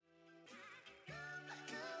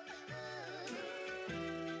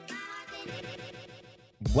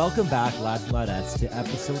Welcome back, lads and ladettes, to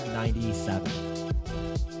episode 97.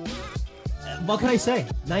 What can I say?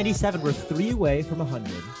 97. We're 3 away from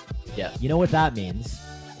 100. Yeah. You know what that means?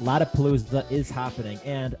 Lollapalooza is happening.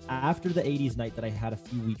 And after the 80s night that I had a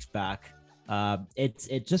few weeks back,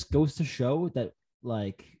 it just goes to show that,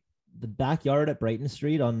 like, the backyard at Brighton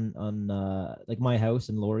Street on like my house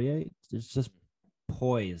in Laurier, it's just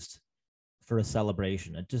poised for a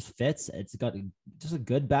celebration. It just fits. It's got just a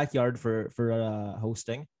good backyard for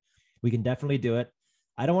hosting. We can definitely do it.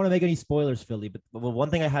 I don't want to make any spoilers, Philly, but one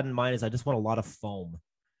thing I had in mind is I just want a lot of foam.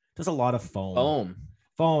 Just a lot of foam.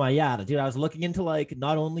 Foam, yeah, dude. I was looking into, like,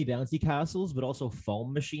 not only bouncy castles but also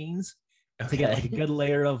foam machines to get, like, a good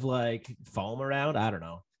layer of, like, foam around. I don't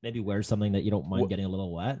know. Maybe wear something that you don't mind getting a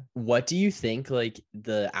little wet. What do you think, like,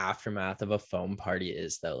 the aftermath of a foam party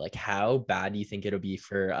is, though? Like, how bad do you think it'll be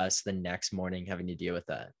for us the next morning having to deal with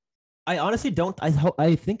that? I honestly don't.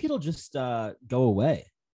 I think it'll just go away.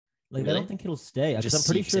 Like, Really? I don't think it'll stay. It Because just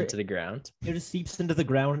I'm pretty seeps sure into the ground. it just seeps into the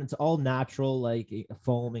ground. It's all natural, like,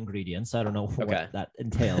 foam ingredients. I don't know Okay. what that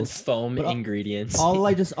entails. Foam But ingredients. all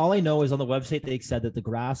I know is on the website they said that the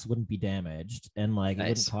grass wouldn't be damaged and, like, it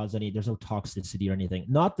wouldn't Nice. cause any. There's no toxicity or anything.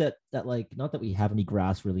 Not that we have any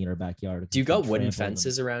grass really in our backyard. Do you got wooden Trample them.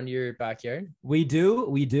 fences around your backyard? We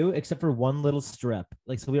do, except for one little strip.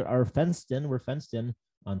 Like, so we're fenced in. We're fenced in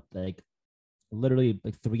on, like, literally,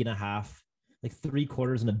 like, 3.5, like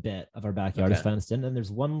 3/4 and a bit of our backyard is Okay. fenced in. And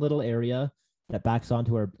there's one little area that backs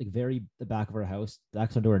onto our, like, the back of our house,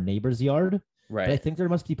 backs onto our neighbor's yard. But I Right. think there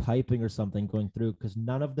must be piping or something going through, because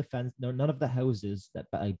none of the houses that,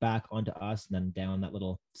 like, back onto us and then down that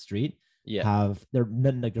little street Yeah.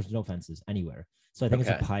 like, there's no fences anywhere. So I think it's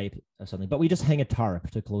Okay. a pipe or something. But we just hang a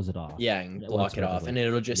tarp to close it off. Yeah, and It block works it off, perfectly. and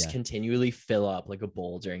it'll just Yeah. continually fill up like a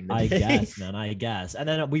bowl during the I day. guess, man. I guess. And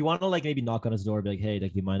then we want to, like, maybe knock on his door, be like, hey,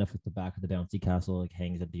 like, you mind if, like, the back of the bouncy castle, like,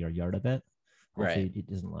 hangs into your yard a bit? Hopefully Right. it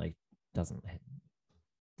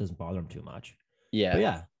doesn't bother him too much. Yeah. But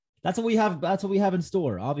yeah, that's what we have. That's what we have in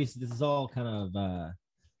store. Obviously, this is all kind of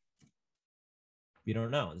we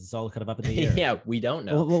don't know. This is all kind of up in the air. Yeah, we don't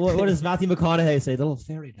know. What does Matthew McConaughey say? The little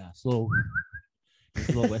fairy dust, little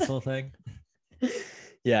whistle thing.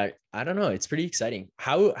 Yeah, I don't know. It's pretty exciting.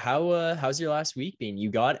 How's your last week been? You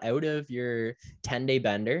got out of your 10-day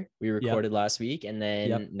bender we recorded last week, and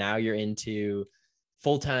then now you're into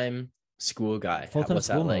full-time school guy. Full-time What's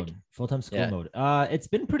school that like? mode. Full-time school Yeah. mode. It's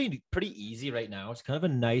been pretty easy right now. It's kind of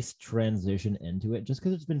a nice transition into it, just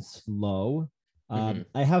because it's been slow.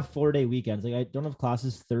 I have 4-day weekends. Like, I don't have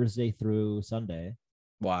classes Thursday through Sunday.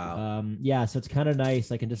 Wow. Yeah, so it's kind of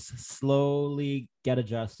nice. I can just slowly get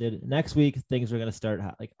adjusted. Next week, things are gonna start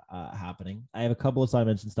happening. I have a couple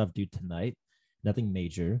assignments and stuff due tonight. Nothing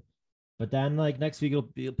major, but then, like, next week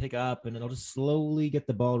it'll pick up, and it'll just slowly get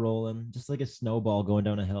the ball rolling, just like a snowball going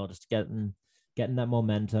down a hill. Just getting that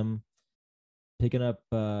momentum, picking up.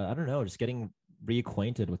 I don't know, just getting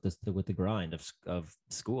reacquainted with the grind of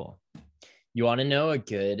school. You want to know a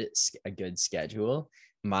good schedule?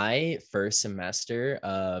 My first semester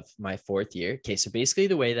of my 4th year. Okay, so basically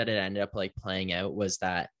the way that it ended up, like, playing out was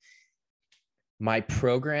that my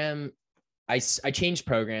program, I changed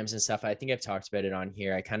programs and stuff. I think I've talked about it on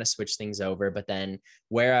here. I kind of switched things over, but then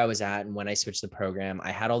where I was at and when I switched the program,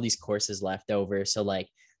 I had all these courses left over. So, like,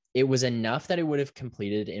 it was enough that I would have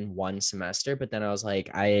completed in one semester, but then I was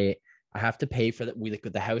like, I have to pay for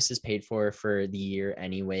the house is paid for the year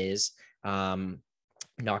anyways.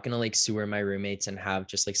 Not gonna, like, sewer my roommates and have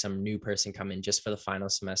just, like, some new person come in just for the final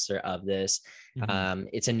semester of this.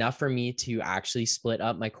 It's enough for me to actually split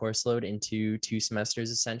up my course load into 2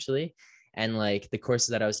 semesters essentially. And, like, the courses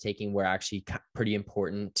that I was taking were actually pretty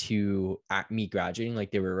important to me graduating.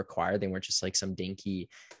 Like, they were required. They weren't just, like, some dinky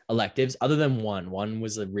electives, other than one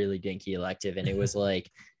was a really dinky elective. And it was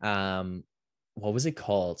like, what was it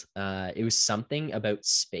called? It was something about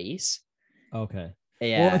space. Okay.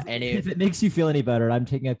 Yeah. Well, if it makes you feel any better, I'm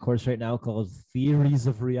taking a course right now called Theories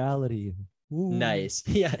of Reality. Ooh. Nice.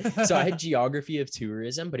 Yeah. So I had geography of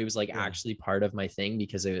tourism, but it was, like, actually part of my thing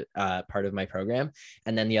because it part of my program.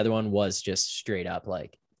 And then the other one was just straight up,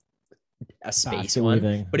 like, a space Basket one.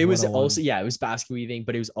 weaving, But it was 101. also, it was basket weaving,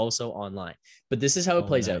 but it was also online. But this is how it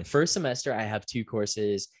plays out. Nice. First semester, I have 2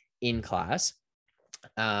 courses in class.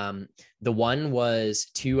 The one was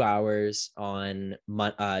 2 hours on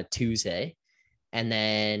Tuesday. And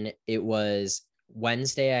then it was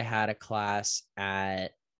Wednesday, I had a class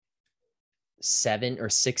at 7 or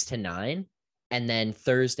 6 to 9. And then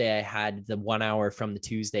Thursday, I had the 1 hour from the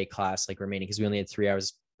Tuesday class, like, remaining, because we only had 3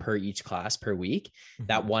 hours per each class per week.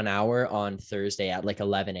 That 1 hour on Thursday at, like,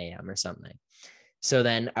 11 a.m. or something. So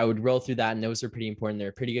then I would roll through that, and those were pretty important. They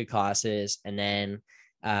were pretty good classes. And then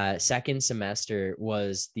second semester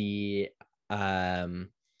was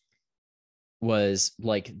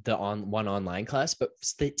like the one online class, but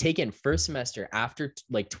taken first semester after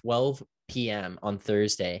like 12 p.m. on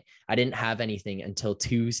Thursday. I didn't have anything until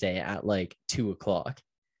Tuesday at like 2 o'clock.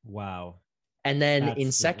 Wow. And then That's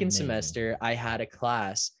in second amazing. semester, I had a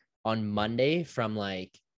class on Monday from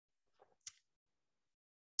like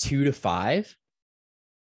 2 to 5.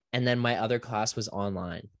 And then my other class was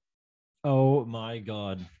online. Oh my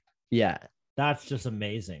God. Yeah. That's just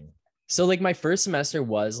amazing. So like my first semester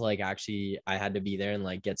was like actually I had to be there and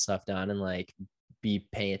like get stuff done and like be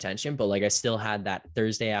paying attention, but like I still had that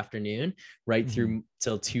Thursday afternoon right through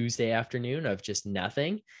till Tuesday afternoon of just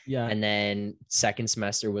nothing. Yeah. And then second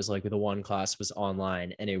semester was like the one class was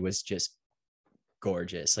online, and it was just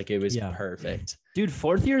gorgeous. Like it was perfect. Dude,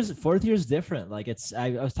 fourth year's different. Like I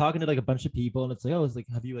was talking to like a bunch of people, and it's like, oh, it's like,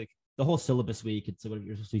 have you like the whole syllabus week? It's what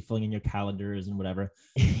you're supposed to be filling in your calendars and whatever.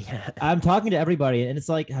 Yeah. I'm talking to everybody, and it's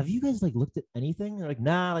like, have you guys like looked at anything? They're like,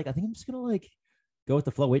 nah, like I think I'm just gonna like go with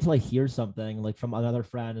the flow, wait till I hear something like from another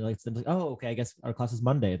friend, and like, oh, okay, I guess our class is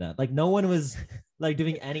Monday then. Like no one was like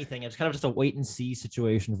doing anything. It's kind of just a wait and see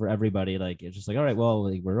situation for everybody. Like it's just like, all right,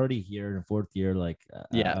 well, like, we're already here in fourth year. Like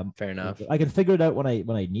fair enough. I can figure it out when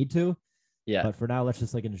I need to. Yeah. But for now, let's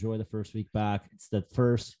just like enjoy the first week back. It's the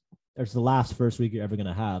last first week you're ever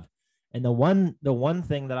gonna have. And the one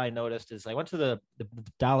thing that I noticed is I went to the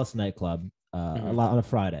Dallas nightclub a lot on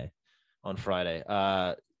Friday,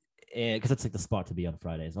 and because it's like the spot to be on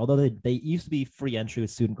Fridays. Although they used to be free entry with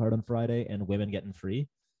student card on Friday and women getting free.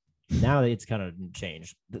 Now it's kind of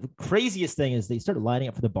changed. The craziest thing is they started lining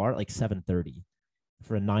up for the bar at like 7:30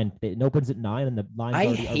 for a 9. It opens at 9 and the line.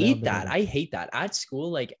 I hate that at school.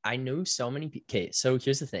 Like I know so many people. Okay, so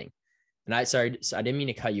here's the thing, and so I didn't mean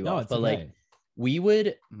to cut you off, but okay. Like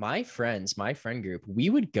my friend group, we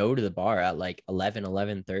would go to the bar at like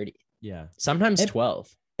 11:30. Yeah, sometimes 12.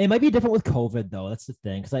 It might be different with COVID though. That's the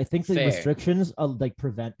thing, because I think the restrictions like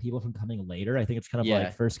prevent people from coming later. I think it's kind of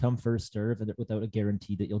like first come first serve, without a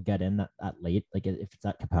guarantee that you'll get in that late. Like if it's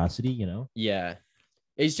that capacity, you know. Yeah,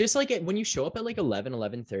 it's just like when you show up at like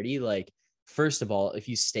 11:30. Like first of all, if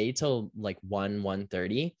you stay till like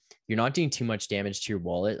 1:30, you're not doing too much damage to your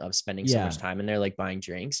wallet of spending so much time in there like buying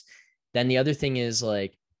drinks. Then the other thing is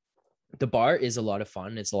like the bar is a lot of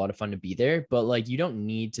fun. It's a lot of fun to be there, but like you don't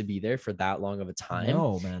need to be there for that long of a time.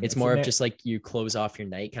 No, man. It's more of just like you close off your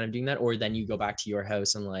night kind of doing that, or then you go back to your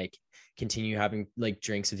house and like continue having like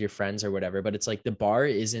drinks with your friends or whatever. But it's like the bar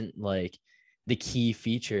isn't like the key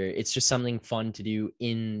feature. It's just something fun to do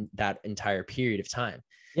in that entire period of time.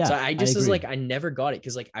 Yeah. So I just was like, I never got it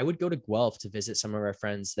because like I would go to Guelph to visit some of our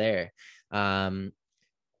friends there. And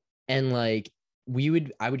like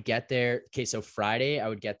I would get there. Okay. So Friday I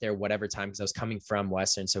would get there whatever time, because I was coming from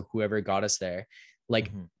Western. So whoever got us there,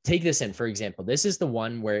 like take this in, for example, this is the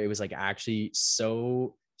one where it was like actually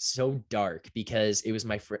so dark because it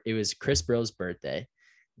was Chris Brill's birthday.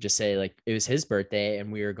 Just say like it was his birthday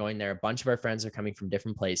and we were going there. A bunch of our friends are coming from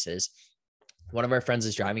different places. One of our friends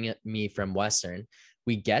is driving me from Western.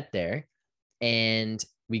 We get there and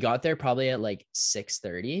we got there probably at like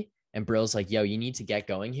 6:30. And Brill's like, yo, you need to get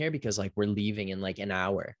going here because like we're leaving in like an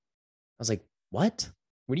hour. I was like, what?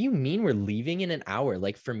 What do you mean we're leaving in an hour?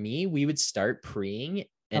 Like for me, we would start preing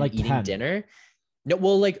and like eating 10. Dinner. No,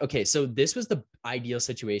 well, like, okay, so this was the ideal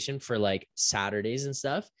situation for like Saturdays and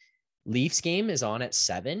stuff. Leafs game is on at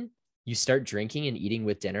 7. You start drinking and eating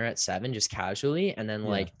with dinner at 7, just casually. And then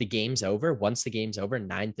like the game's over. Once the game's over,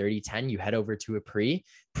 9:30, 10, you head over to a pre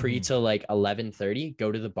till like 11:30,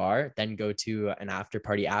 go to the bar, then go to an after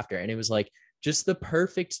party after. And it was like just the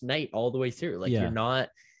perfect night all the way through. Like you're not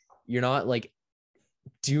like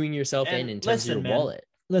doing yourself in terms of your wallet.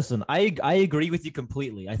 Listen, I agree with you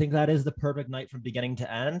completely. I think that is the perfect night from beginning to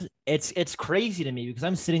end. It's crazy to me because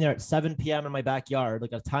I'm sitting there at 7 p.m. in my backyard,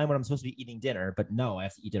 like a time when I'm supposed to be eating dinner, but no, I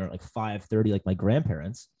have to eat dinner at like 5:30, like my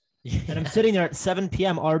grandparents. Yeah. And I'm sitting there at 7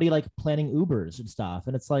 p.m. already like planning Ubers and stuff.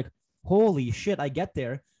 And it's like, holy shit, I get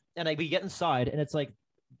there and we get inside and it's like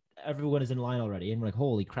everyone is in line already. And we're like,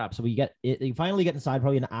 holy crap. So we finally get inside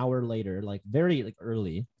probably an hour later, like very like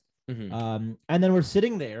early. And then we're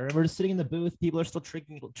sitting there and we're just sitting in the booth. People are still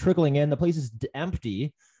trickling in. The place is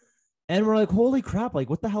empty. And we're like, holy crap. Like,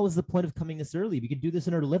 what the hell is the point of coming this early? We could do this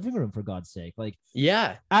in our living room, for God's sake. Like,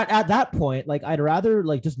 yeah. At that point, like, I'd rather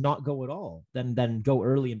like just not go at all than go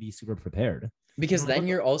early and be super prepared. Because then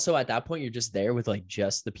you're also at that point, you're just there with like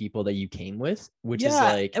just the people that you came with, which is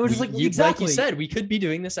like, it was just like, exactly. Like you said, we could be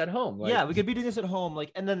doing this at home. Like, yeah, we could be doing this at home.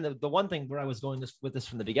 Like, and then the one thing where I was going with this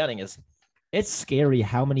from the beginning is it's scary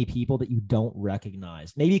how many people that you don't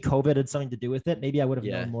recognize. Maybe COVID had something to do with it. Maybe I would have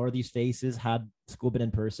known more of these faces had school been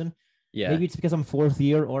in person. Yeah. Maybe it's because I'm fourth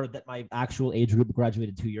year or that my actual age group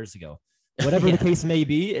graduated 2 years ago. Whatever the case may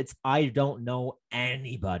be, I don't know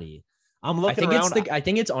anybody. I'm looking around. I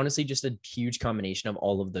think it's honestly just a huge combination of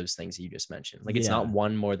all of those things that you just mentioned. Like it's not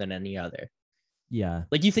one more than any other. Yeah.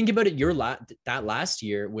 Like you think about it, that last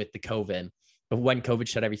year with the COVID, but when COVID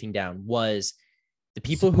shut everything down, was the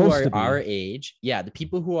people who are our age. Yeah. The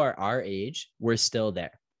people who are our age were still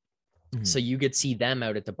there. Mm-hmm. So you could see them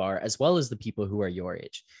out at the bar as well as the people who are your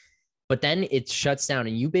age. But then it shuts down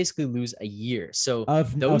and you basically lose a year. So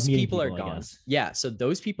those people are gone. Yeah. So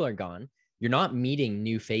those people are gone. You're not meeting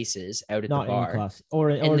new faces out at the bar. Class.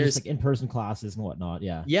 Or just like in-person classes and whatnot.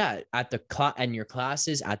 Yeah. Yeah. At the and your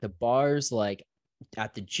classes, at the bars, like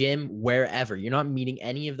at the gym, wherever. You're not meeting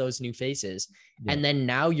any of those new faces. Yeah. And then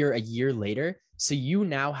now you're a year later. So you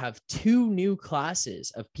now have 2 new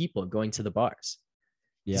classes of people going to the bars.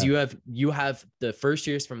 Yeah. You have the first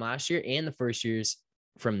years from last year and the first years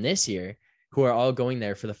from this year who are all going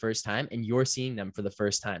there for the first time, and you're seeing them for the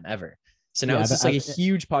first time ever. So now it's just like a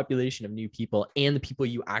huge population of new people, and the people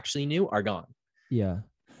you actually knew are gone. Yeah.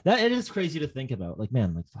 That it is crazy to think about. Like,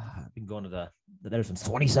 man, like I've been going to there since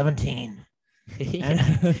 2017.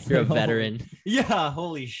 You're a veteran. Yeah,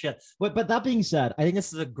 holy shit. But that being said, I think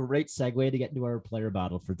this is a great segue to get into our player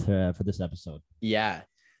battle for this episode. Yeah.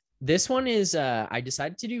 This one is I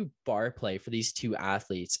decided to do bar play for these 2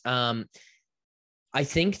 athletes. I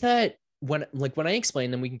think that when I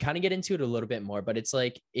explain them, we can kind of get into it a little bit more, but it's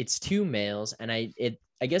like, it's 2 males. And I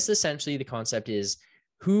guess essentially the concept is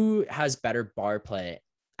who has better bar play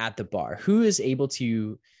at the bar, who is able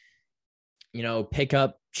to, pick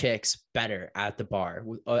up chicks better at the bar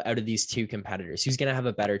out of these 2 competitors, who's going to have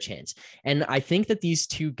a better chance. And I think that these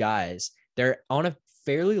 2 guys, they're on a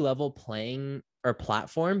fairly level playing or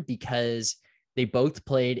platform because they both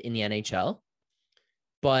played in the NHL,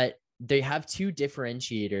 but they have 2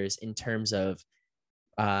 differentiators in terms of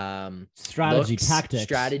strategy, tactics,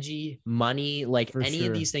 strategy, money, like any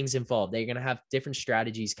of these things involved. They're going to have different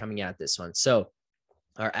strategies coming at this one. So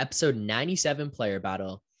our episode 97 player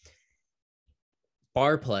battle,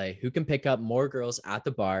 bar play, who can pick up more girls at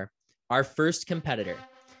the bar. Our first competitor,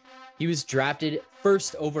 he was drafted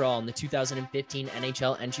first overall in the 2015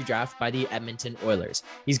 NHL entry draft by the Edmonton Oilers.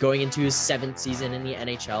 He's going into his 7th season in the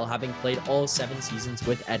NHL, having played all 7 seasons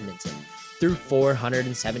with Edmonton. Through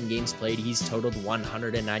 407 games played, he's totaled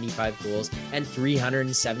 195 goals and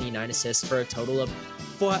 379 assists for a total of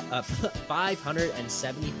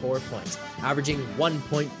 574 points, averaging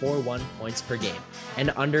 1.41 points per game. An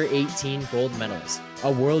under-18 gold medalist,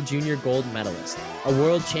 a World Junior gold medalist, a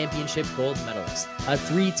World Championship gold medalist, a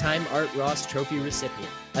 3-time Art Ross Trophy recipient,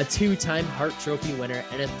 a 2-time Hart Trophy winner,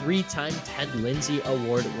 and a 3-time Ted Lindsay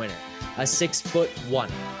Award winner. A 6'1",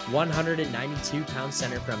 192-pound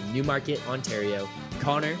center from Newmarket, Ontario,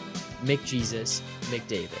 Connor McJesus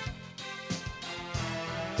McDavid.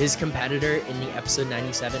 His competitor in the episode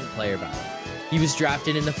 97 player battle. He was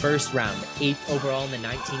drafted in the first round, 8th overall in the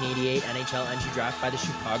 1988 NHL entry draft by the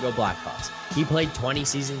Chicago Blackhawks. He played 20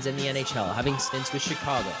 seasons in the NHL, having stints with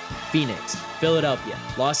Chicago, Phoenix, Philadelphia,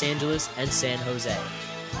 Los Angeles, and San Jose.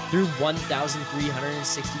 Through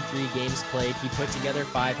 1,363 games played, he put together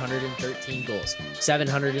 513 goals,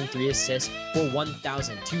 703 assists for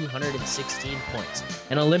 1,216 points.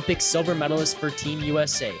 An Olympic silver medalist for Team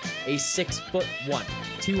USA, a 6'1",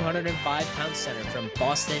 205-pound center from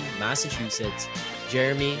Boston, Massachusetts,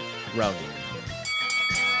 Jeremy Roenick.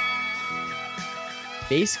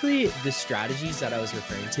 Basically, the strategies that I was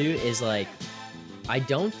referring to is like, I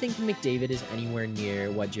don't think McDavid is anywhere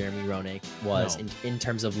near what Jeremy Roenick was in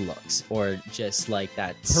terms of looks or just like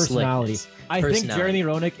that personality. I think personality. Jeremy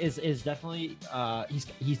Roenick is definitely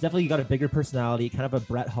he's definitely got a bigger personality, kind of a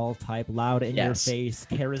Brett Hall type, loud in your face,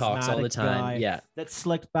 charismatic, talks all the time. Guy, that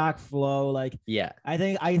slicked back flow. Like I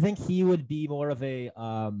think he would be more of a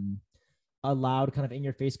loud, kind of in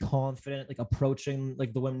your face, confident, like approaching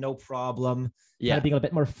like the women, no problem. Kind of being a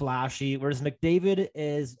bit more flashy. Whereas McDavid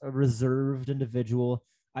is a reserved individual.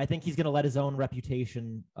 I think he's going to let his own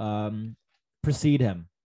reputation precede him.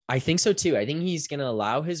 I think so too. I think he's going to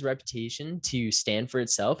allow his reputation to stand for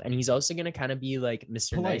itself. And he's also going to kind of be like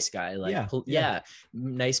Mr. Polite. Nice Guy, like,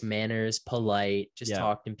 nice manners, polite, just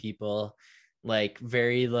talking to people, like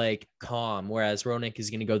very like calm. Whereas Roenick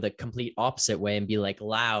is going to go the complete opposite way and be like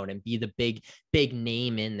loud and be the big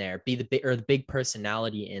name in there, be the big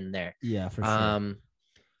personality in there. Yeah, for sure. I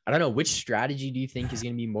don't know, which strategy do you think is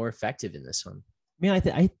going to be more effective in this one? I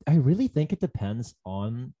mean, I really think it depends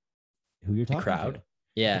on who you're talking to.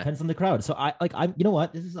 Yeah, it depends on the crowd. So I'm you know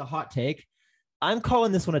what? This is a hot take. I'm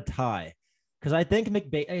calling this one a tie because I think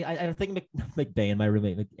McBain. I think McBain, my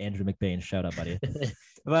roommate Andrew McBain. Shout out, buddy.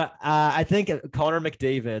 But I think Connor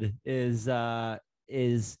McDavid is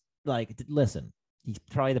like, listen, he's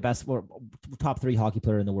probably the best or top 3 hockey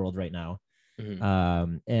player in the world right now.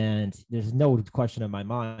 And there's no question in my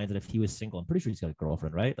mind that if he was single, I'm pretty sure he's got a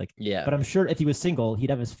girlfriend, right? Like, yeah. But I'm sure if he was single,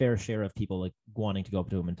 he'd have his fair share of people like wanting to go up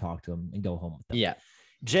to him and talk to him and go home with them. Yeah.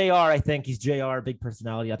 JR, I think he's JR, big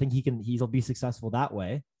personality. I think he'll be successful that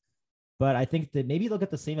way. But I think that maybe they'll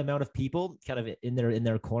get the same amount of people kind of in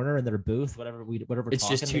their corner, in their booth, whatever. It's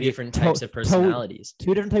just 2 different types of personalities.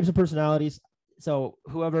 2 different types of personalities. So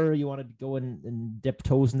whoever you want to go in and dip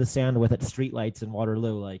toes in the sand with at streetlights in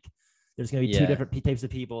Waterloo, like there's going to be 2 different types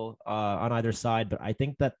of people on either side. But I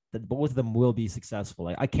think that both of them will be successful.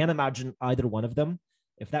 Like, I can't imagine either one of them.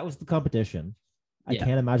 If that was the competition, I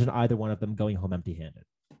can't imagine either one of them going home empty-handed.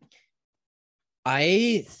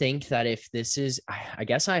 I think that if this is, I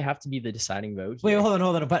guess I have to be the deciding vote here. Wait, hold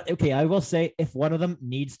on. But okay, I will say if one of them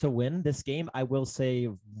needs to win this game, I will say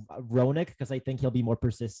Roenick, because I think he'll be more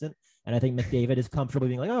persistent. And I think McDavid is comfortable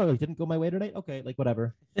being like, oh, it didn't go my way tonight. Okay, like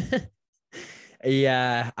whatever.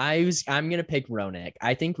 Yeah, I'm going to pick Roenick.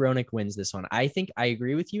 I think Roenick wins this one. I think I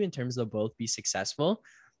agree with you in terms of both be successful.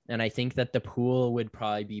 And I think that the pool would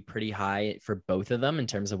probably be pretty high for both of them in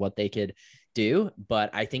terms of what they could do. But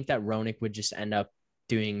I think that Roenick would just end up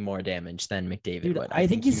doing more damage than McDavid would. I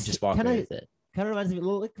think he would just walk away with it. Kind of reminds me a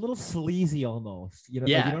little sleazy almost. You know,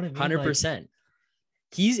 yeah, like, you know what I mean? 100%. Like,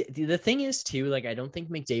 the thing is too, like, I don't think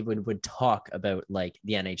McDavid would talk about like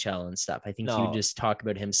the NHL and stuff. I think he would just talk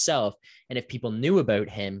about himself. And if people knew about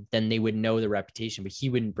him, then they would know the reputation, but he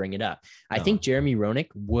wouldn't bring it up. I think Jeremy Roenick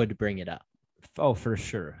would bring it up. Oh, for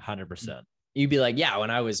sure. 100%. You'd be like, yeah, when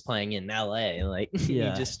I was playing in LA, like you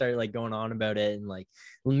just start like going on about it and like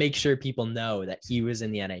make sure people know that he was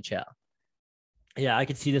in the NHL. Yeah, I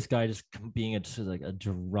could see this guy just being just like a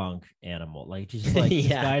drunk animal, like just like this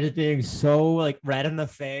guy just being so like red in the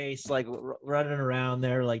face, like running around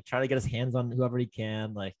there, like trying to get his hands on whoever he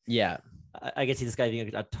can. Like, yeah, I could see this guy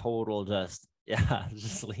being a total just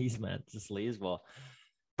sleaze, man, just sleazeball.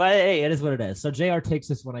 But hey, it is what it is. So JR takes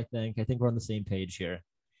this one, I think. I think we're on the same page here.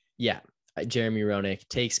 Yeah. Jeremy Roenick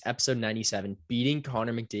takes episode 97, beating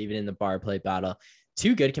Connor McDavid in the bar play battle.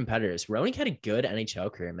 2 good competitors. Roenick had a good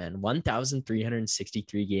NHL career, man.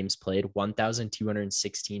 1,363 games played,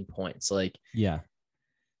 1,216 points. Like, yeah,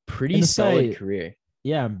 pretty solid career.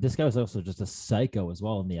 Yeah, this guy was also just a psycho as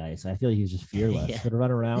well on the ice. I feel like he was just fearless. He could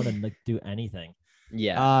run around and like do anything.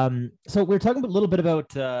 Yeah. So we're talking a little bit about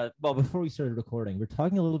before we started recording, we're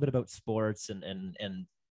talking a little bit about sports and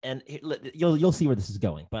you'll see where this is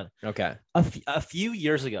going. But okay, a few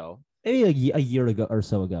years ago, maybe a year ago or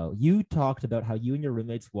so ago, you talked about how you and your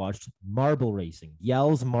roommates watched marble racing,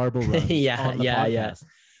 Yell's Marble Run. Yeah.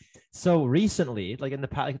 So recently, like in the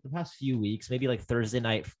past few weeks, maybe like Thursday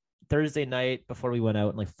night before we went out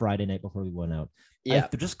and like Friday night before we went out, I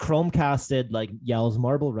just Chromecasted like Yell's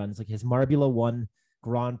Marble Runs, like his Marbula 1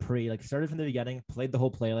 Grand Prix, like started from the beginning, played the whole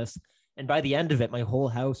playlist. And by the end of it, my whole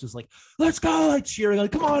house was like, let's go, like cheering,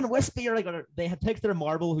 like, come on, Wispy. Or like, they had picked their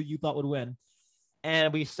marble who you thought would win.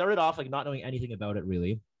 And we started off like not knowing anything about it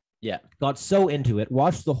really. Yeah. Got so into it,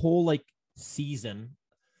 watched the whole like season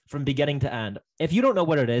from beginning to end. If you don't know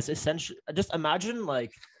what it is, essentially just imagine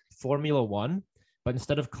like Formula 1, but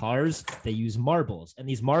instead of cars, they use marbles. And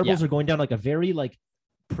these marbles are going down like a very like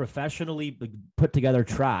professionally put together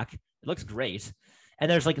track. It looks great. And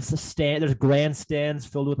there's like there's grandstands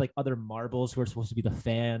filled with like other marbles who are supposed to be the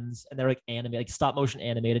fans, and they're like animated, like stop motion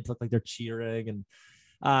animated to look like they're cheering.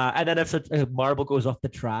 And then if a marble goes off the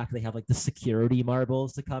track, they have like the security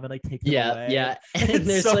marbles to come and like take them away. Yeah. And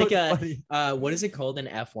there's so like what is it called in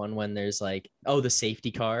F1 when there's like the safety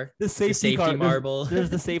car, the safety car marble. There's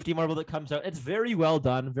the safety marble that comes out. It's very well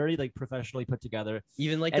done, very like professionally put together.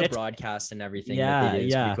 Even like the broadcast and everything. That they do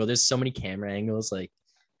is pretty cool. There's so many camera angles, like.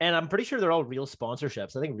 And I'm pretty sure they're all real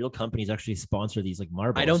sponsorships. I think real companies actually sponsor these like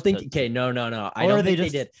marbles. I don't think. No. I don't think they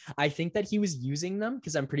did. I think that he was using them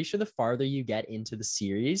because I'm pretty sure the farther you get into the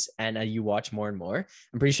series and you watch more and more,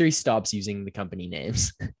 I'm pretty sure he stops using the company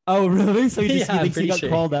names. Oh, really? So he thinks he got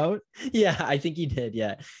called out? Yeah, I think he did.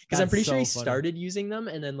 Yeah, because I'm pretty sure he started using them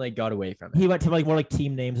and then like got away from it. He went to like more like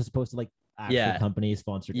team names as opposed to like actual company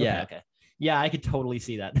sponsored. Okay. Yeah, I could totally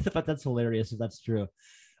see that. But that's hilarious if that's true.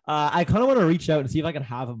 I kind of want to reach out and see if I can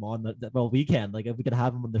have him on we can, like if we could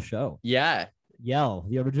have him on the show. Yeah. Yell,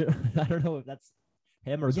 the original. I don't know if that's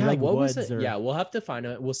him or Yeah, Greg what was Woods it? or Yeah, we'll have to find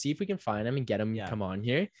out. We'll see if we can find him and get him yeah. come on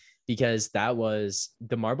here, because that was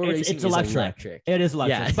the marble It's racing it's is electric. electric. It is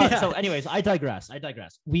electric. Yeah. But Yeah. so, anyways, I digress.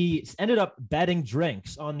 We ended up betting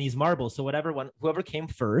drinks on these marbles. So whoever came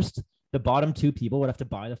first, the bottom two people would have to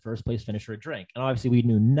buy the first place finisher a drink. And obviously, we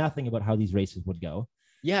knew nothing about how these races would go.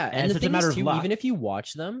 Yeah, And and the so it's a thing is matter of too, luck. even if you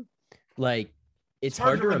watch them, like it's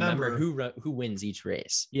hard to remember who wins each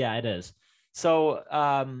race. Yeah, it is. So,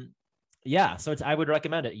 yeah, so I would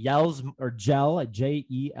recommend it. Yells or Gel,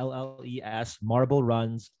 JELLES, Marble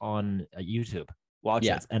Runs on YouTube. Watch it.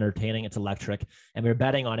 It's entertaining. It's electric. And we were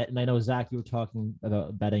betting on it. And I know, Zach, you were talking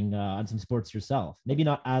about betting on some sports yourself. Maybe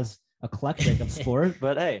not as eclectic of sport,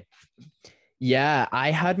 but hey. Yeah,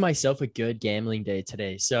 I had myself a good gambling day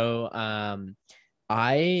today. So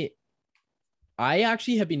I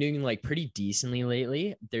actually have been doing like pretty decently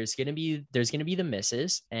lately. There's gonna be the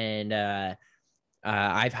misses, and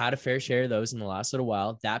I've had a fair share of those in the last little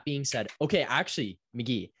while. That being said, okay, actually,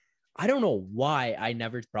 McGee, I don't know why I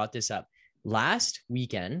never brought this up. Last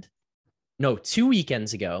weekend, no, 2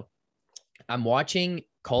 weekends ago, I'm watching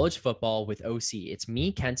college football with OC. It's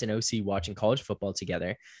me, Kent, and OC watching college football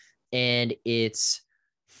together. And it's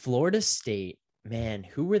Florida State. Man,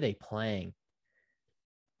 who were they playing?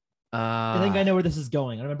 I think I know where this is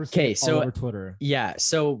going. I remember seeing it all over Twitter. Yeah.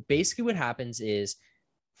 So basically what happens is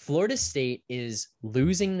Florida State is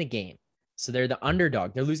losing the game. So they're the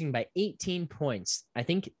underdog. They're losing by 18 points. I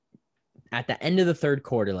think at the end of the third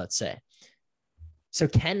quarter, let's say. So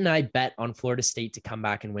Ken and I bet on Florida State to come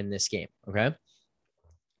back and win this game. Okay.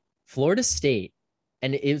 Florida State,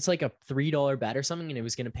 and it was like a $3 bet or something, and it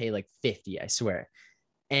was going to pay like 50, I swear.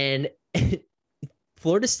 And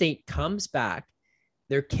Florida State comes back.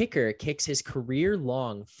 Their kicker kicks his career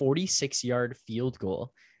long 46-yard field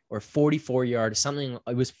goal, or 44-yard, something.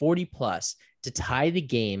 It was 40 plus, to tie the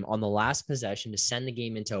game on the last possession to send the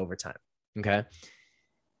game into overtime. Okay.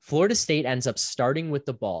 Florida State ends up starting with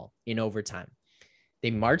the ball in overtime.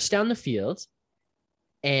 They march down the field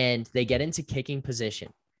and they get into kicking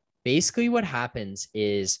position. Basically what happens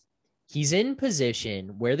is he's in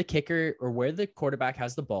position where the kicker or where the quarterback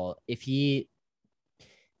has the ball. If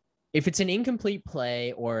it's an incomplete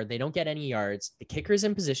play or they don't get any yards, the kicker is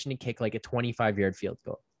in position to kick like a 25-yard field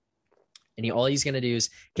goal. And all he's going to do is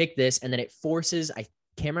kick this, and then it forces, I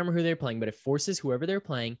can't remember who they're playing, but it forces whoever they're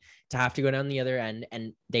playing to have to go down the other end,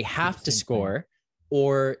 and they have to score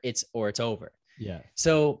or it's over. Yeah.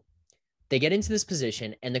 So they get into this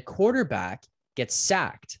position and the quarterback gets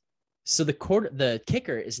sacked. So the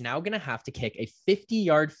kicker is now going to have to kick a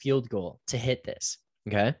 50-yard field goal to hit this.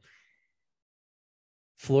 Okay.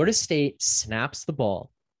 Florida State snaps the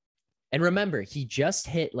ball. And remember, he just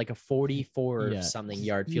hit like a 44 something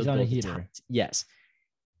yard field goal. Yes.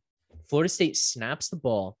 Florida State snaps the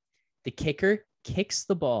ball. The kicker kicks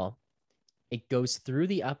the ball. It goes through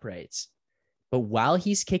the uprights. But while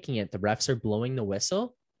he's kicking it, the refs are blowing the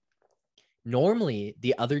whistle. Normally,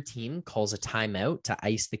 the other team calls a timeout to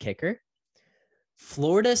ice the kicker.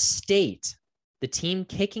 Florida State, the team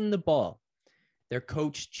kicking the ball, their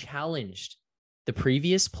coach challenged the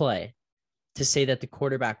previous play to say that the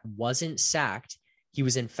quarterback wasn't sacked. He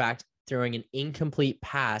was, in fact, throwing an incomplete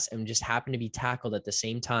pass and just happened to be tackled at the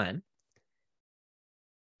same time.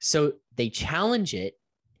 So they challenge it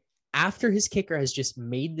after his kicker has just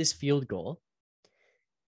made this field goal.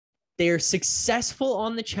 They're successful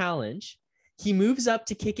on the challenge. He moves up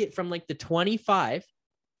to kick it from like the 25,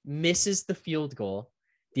 misses the field goal.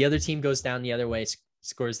 The other team goes down the other way,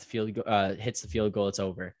 scores the field goal, hits the field goal. It's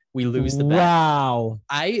over. We lose the bet. Wow.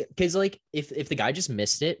 Because like if the guy just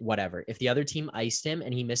missed it, whatever. If the other team iced him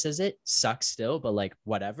and he misses it, sucks still, but like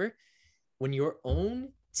whatever. When your own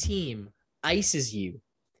team ices you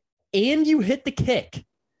and you hit the kick,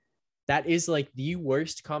 that is like the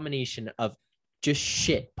worst combination of just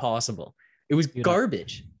shit possible. It was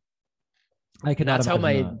garbage. I could. That's how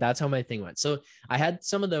my thing went. So I had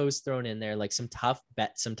some of those thrown in there, like some tough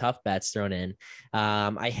bets thrown in.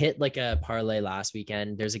 I hit like a parlay last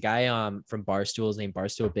weekend. There's a guy from Barstool's named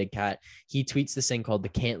Barstool Big Cat. He tweets this thing called the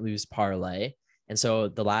Can't Lose Parlay. And so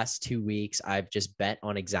the last 2 weeks, I've just bet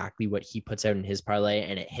on exactly what he puts out in his parlay,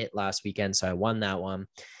 and it hit last weekend. So I won that one.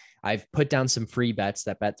 I've put down some free bets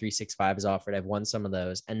that Bet365 has offered. I've won some of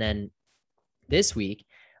those. And then this week,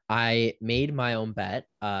 I made my own bet.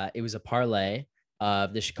 It was a parlay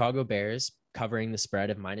of the Chicago Bears covering the spread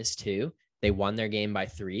of -2. They won their game by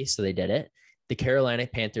 3, so they did it. The Carolina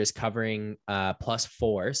Panthers covering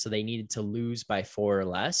 +4, so they needed to lose by 4 or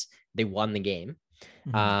less. They won the game.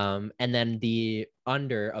 Mm-hmm. And then the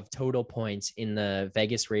under of total points in the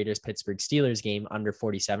Vegas Raiders Pittsburgh Steelers game, under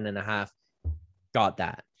 47.5, got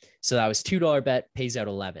that. So that was $2 bet, pays out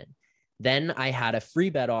 11. Then I had a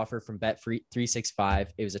free bet offer from Bet365.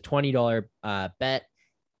 It was a $20 bet,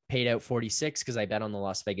 paid out 46 because I bet on the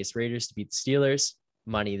Las Vegas Raiders to beat the Steelers.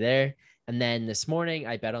 Money there. And then this morning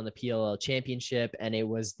I bet on the PLL championship, and it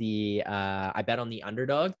was I bet on the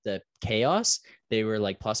underdog, the Chaos. They were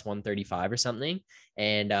like plus 135 or something,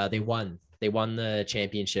 and they won the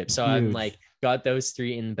championship. So I'm like, got those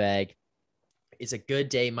 3 in the bag. It's a good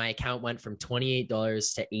day. My account went from $28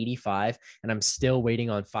 to $85, and I'm still waiting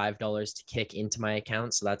on $5 to kick into my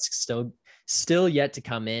account. So that's still yet to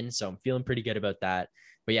come in. So I'm feeling pretty good about that.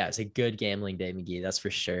 But yeah, it's a good gambling day, McGee. That's for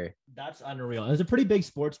sure. That's unreal. It was a pretty big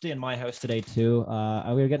sports day in my house today too.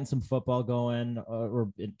 We were getting some football going. We're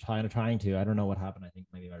trying to. I don't know what happened. I think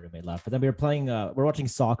maybe my roommate left. But then we were playing. We're watching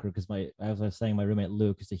soccer because as I was saying, my roommate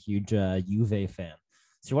Luke is a huge Juve fan.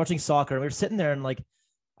 So we're watching soccer, and we were sitting there, and like,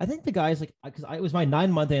 I think the guy's like, because it was my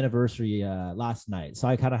 9-month anniversary last night, so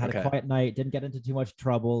I kind of had a quiet night, didn't get into too much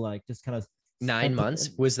trouble, like just kind of 9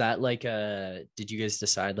 months. Was that like did you guys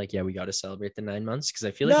decide like, yeah, we got to celebrate the 9 months? Because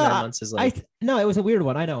I feel like 9 months is like, no, it was a weird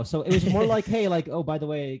one. I know. So it was more like, hey, like, oh, by the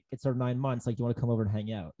way, it's our 9 months. Like, do you want to come over and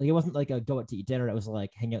hang out? Like, it wasn't like a go out to eat dinner. It was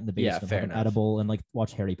like hang out in the basement, have an edible, and like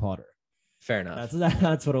watch Harry Potter. Fair enough.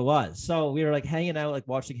 That's what it was. So we were like hanging out, like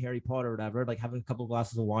watching Harry Potter or whatever, like having a couple of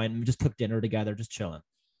glasses of wine, and we just cooked dinner together, just chilling.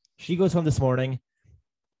 She goes home this morning.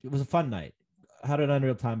 It was a fun night. I had an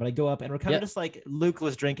unreal time, but I go up and we're kind of just like, Luke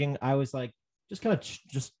was drinking. I was like just kind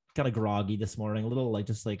of groggy this morning, a little like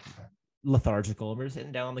just like lethargical. We're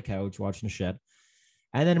sitting down on the couch watching shit.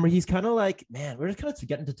 And then he's kind of like, man, we're just kind of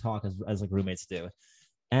getting to talk as like roommates do.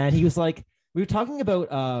 And he was like, we were talking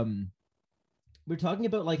about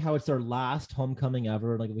like how it's our last homecoming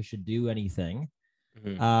ever, like if we should do anything.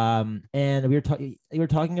 Mm-hmm. And we were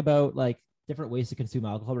talking about like different ways to consume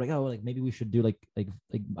alcohol. We're like, oh, like maybe we should do like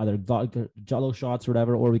either vodka Jell-O shots or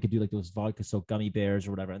whatever, or we could do like those vodka soaked gummy bears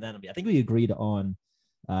or whatever. And then I think we agreed on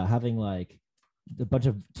having like a bunch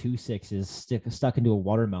of 2-6s stuck into a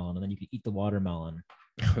watermelon, and then you could eat the watermelon.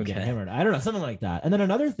 Okay. Hammered. I don't know, something like that. And then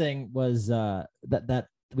another thing was that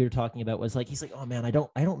we were talking about was like, he's like, oh man, I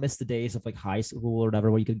don't miss the days of like high school or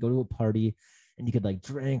whatever, where you could go to a party and you could like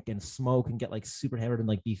drink and smoke and get like super hammered and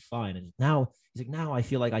like be fine. And now he's like, now I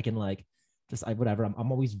feel like I can like whatever.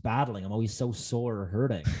 I'm always battling. I'm always so sore or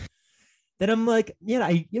hurting. Then I'm like, yeah,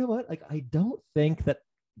 you know what? Like, I don't think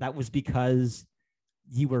that was because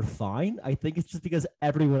you were fine. I think it's just because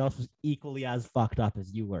everyone else was equally as fucked up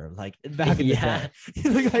as you were. Like back in the day.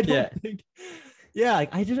 Like, I don't think. Yeah,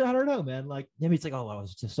 like I don't know, man. Like maybe it's like, oh, I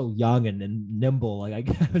was just so young and nimble. Like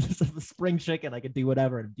I was just a spring chicken. I could do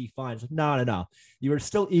whatever and be fine. It's like, no. You were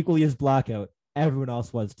still equally as blackout. Everyone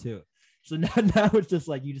else was too. So now it's just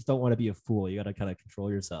like, you just don't want to be a fool. You got to kind of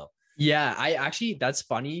control yourself. Yeah, that's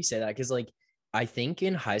funny you say that, because like I think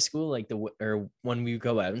in high school, like or when we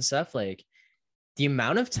go out and stuff, like the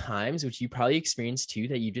amount of times, which you probably experienced too,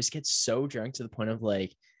 that you just get so drunk to the point of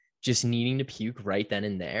like just needing to puke right then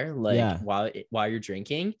and there, like while you're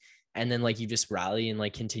drinking, and then like you just rally and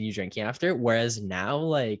like continue drinking after. Whereas now,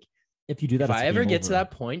 like if you do that, if I ever get to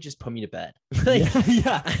that point, just put me to bed. Like,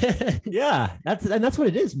 yeah. That's what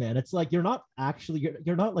it is, man. It's like you're not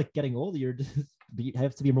like getting older. You're just you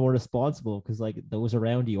have to be more responsible because like those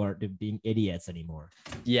around you aren't being idiots anymore.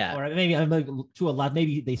 Yeah, or maybe I'm like to a lot.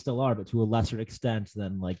 Maybe they still are, but to a lesser extent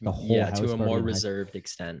than like the whole house to a more reserved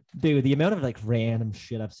extent. Dude, the amount of like random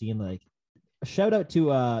shit I've seen, like. Shout out to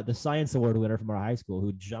the science award winner from our high school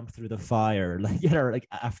who jumped through the fire like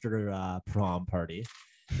after prom party.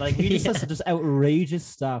 Like we just outrageous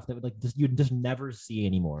stuff that would like you just never see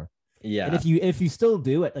anymore. Yeah. And if you still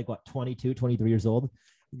do it, like what, 22, 23 years old,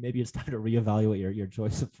 maybe it's time to reevaluate your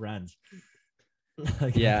choice of friends.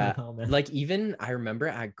 Like, yeah. Like even I remember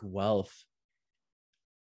at Guelph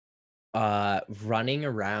running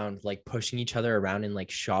around, like pushing each other around in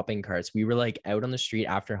like shopping carts. We were like out on the street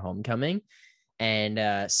after homecoming,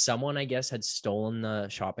 and someone, I guess, had stolen the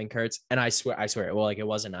shopping carts. And I swear, well, like it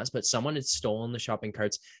wasn't us, but someone had stolen the shopping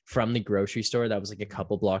carts from the grocery store that was like a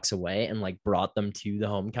couple blocks away and like brought them to the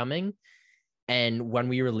homecoming. And when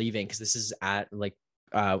we were leaving, because this is at like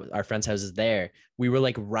our friend's house is there, we were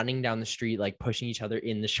like running down the street, like pushing each other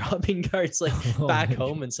in the shopping carts, like back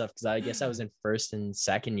home and stuff. Because I guess I was in first and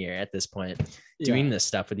second year at this point doing this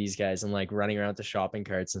stuff with these guys and like running around the shopping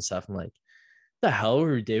carts and stuff. I'm like, the hell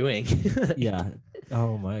were we doing? Yeah.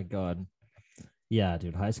 Oh my God. Yeah,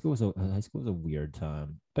 dude. High school was a weird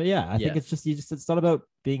time. But yeah, I think it's it's not about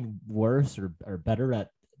being worse or better at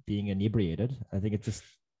being inebriated. I think it's just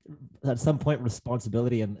at some point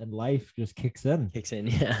responsibility and life just kicks in.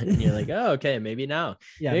 Yeah. And you're like, oh, okay, maybe now.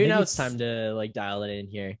 Yeah, maybe now it's time to like dial it in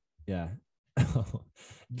here. Yeah.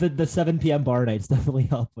 The 7 p.m. bar nights definitely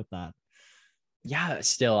help with that. Yeah,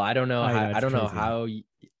 still, I don't know I how know I it's don't know crazy.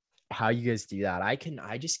 how you guys do that. I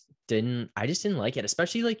just didn't like it,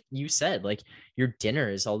 especially like you said, like your dinner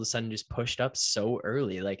is all of a sudden just pushed up so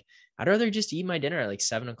early. Like I'd rather just eat my dinner at like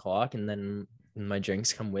 7 o'clock and then my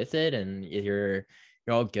drinks come with it and you're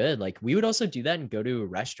all good. Like we would also do that and go to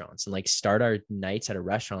restaurants and like start our nights at a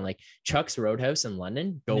restaurant like Chuck's Roadhouse in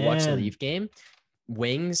London, go watch the Man, Leaf game,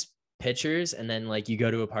 wings, pitchers, and then like you go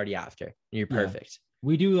to a party after. And you're yeah. perfect.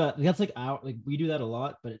 We do that's like our like we do that a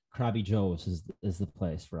lot, but Krabby Joe's is the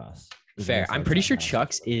place for us. Is Fair. also I'm our pretty sure fantastic.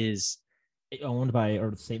 Chuck's is Owned by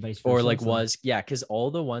or St. Vice or versa. like So was yeah, because all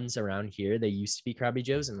the ones around here they used to be Krabby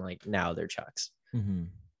Joe's and like now they're Chuck's. yeah,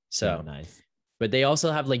 So, nice. but they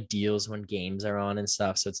also have like deals when games are on and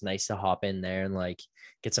stuff. So it's nice to hop in there and like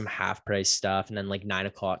get some half price stuff. And then like 9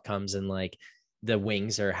 o'clock comes and like the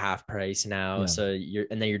wings are half price now. Yeah. So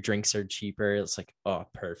and then your drinks are cheaper. It's like, oh,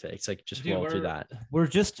 perfect. It's like just Dude, roll through that. we're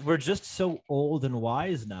just so old and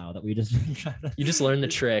wise now that we just try to, You just learn the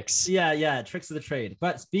tricks. yeah, tricks of the trade.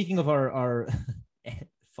 But speaking of our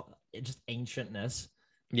just ancientness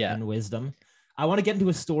Yeah. and wisdom, I want to get into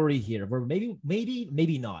a story here where maybe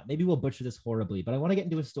not. Maybe we'll butcher this horribly, but I want to get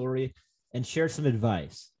into a story and share some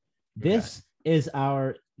advice. Okay. This is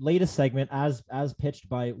our latest segment as pitched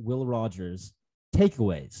by Will Rogers.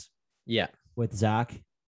 Takeaways Yeah. with Zach,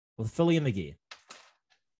 with Philly and McGee.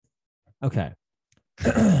 Okay.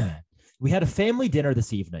 We had a family dinner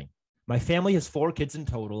this evening. My family has 4 kids in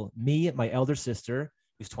total: me, my elder sister,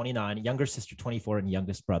 who's 29, younger sister, 24, and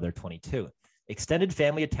youngest brother, 22. Extended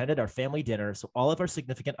family attended our family dinner, so all of our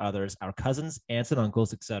significant others, our cousins, aunts, and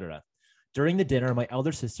uncles, etc. During the dinner, my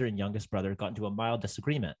elder sister and youngest brother got into a mild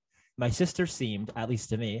disagreement. My sister seemed, at least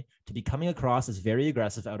to me, to be coming across as very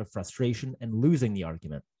aggressive out of frustration and losing the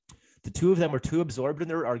argument. The two of them were too absorbed in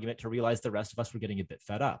their argument to realize the rest of us were getting a bit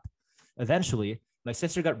fed up. Eventually, my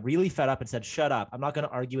sister got really fed up and said, "Shut up. I'm not going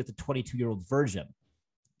to argue with the 22-year-old virgin."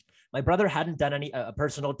 My brother hadn't done any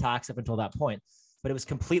personal attacks up until that point, but it was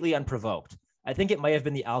completely unprovoked. I think it might have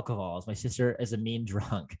been the alcohol, as my sister is a mean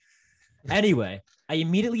drunk. Anyway, I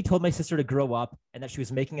immediately told my sister to grow up and that she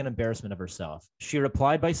was making an embarrassment of herself. She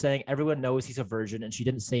replied by saying everyone knows he's a virgin and she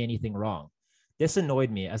didn't say anything wrong. This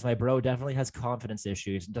annoyed me, as my bro definitely has confidence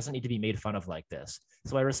issues and doesn't need to be made fun of like this.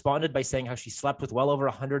 So I responded by saying how she slept with well over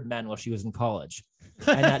 100 men while she was in college.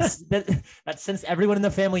 And that since everyone in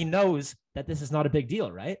the family knows that this is not a big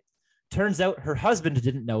deal, right? Turns out her husband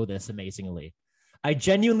didn't know this, amazingly. I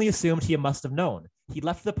genuinely assumed he must have known. He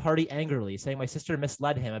left the party angrily, saying my sister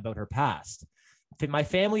misled him about her past. My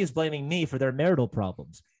family is blaming me for their marital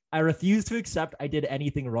problems. I refuse to accept I did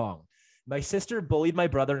anything wrong. My sister bullied my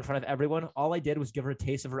brother in front of everyone. All I did was give her a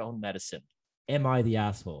taste of her own medicine. Am I the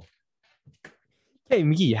asshole? Hey,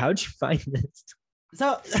 me, how'd you find this?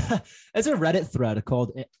 So it's a Reddit thread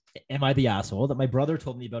called "Am I the Asshole?" that my brother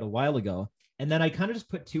told me about a while ago, and then I kind of just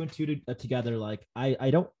put two and two together. Like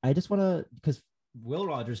I just want to, because Will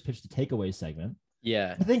Rogers pitched a takeaway segment.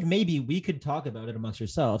 Yeah. I think maybe we could talk about it amongst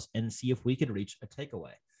ourselves and see if we could reach a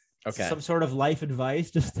takeaway. Okay. Some sort of life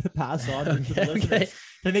advice just to pass on to the listeners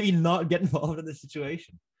to maybe not get involved in this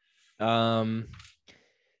situation.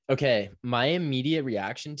 Okay. My immediate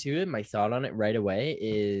reaction to it, my thought on it right away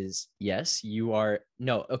is yes, you are.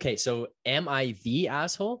 No. Okay. So am I the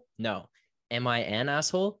asshole? No. Am I an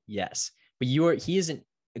asshole? Yes. But he is an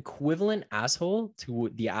equivalent asshole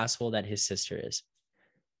to the asshole that his sister is.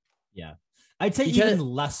 Yeah. I'd say even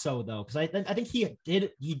less so though, because I think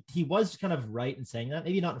he was kind of right in saying that.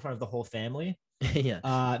 Maybe not in front of the whole family.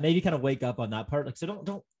 Yeah. Maybe kind of wake up on that part. Like,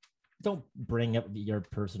 so don't bring up your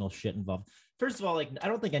personal shit involved. First of all, like I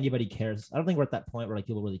don't think anybody cares. I don't think we're at that point where like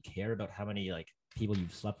people really care about how many like people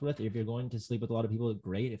you've slept with. If you're going to sleep with a lot of people,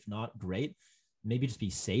 great. If not, great. Maybe just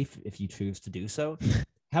be safe if you choose to do so.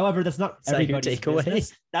 However, that's not everybody's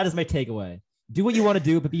business. That is my takeaway. Do what you want to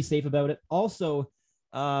do, but be safe about it. Also,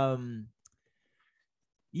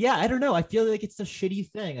 yeah, I don't know. I feel like it's a shitty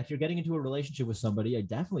thing. If you're getting into a relationship with somebody, I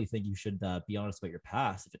definitely think you should be honest about your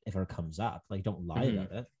past if it comes up. Like, don't lie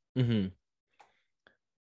about it. Mm-hmm.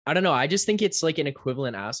 I don't know. I just think it's like an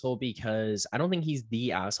equivalent asshole because I don't think he's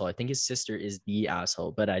the asshole. I think his sister is the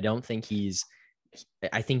asshole, but I don't think he is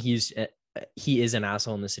an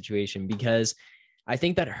asshole in the situation because I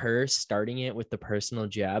think that her starting it with the personal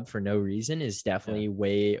jab for no reason is definitely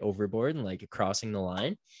way overboard and like crossing the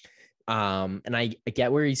line. And I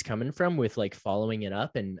get where he's coming from with like following it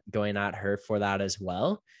up and going at her for that as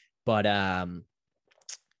well. But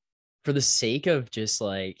for the sake of just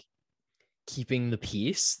like keeping the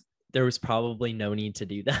peace, there was probably no need to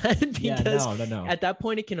do that Yeah, because no. at that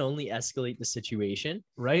point it can only escalate the situation,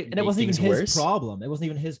 Right. And it make wasn't even things his worse. problem. It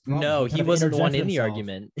wasn't even his problem. No, kind he of wasn't the one interjected in the himself.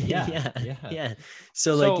 argument. Yeah. Yeah. Yeah. Yeah.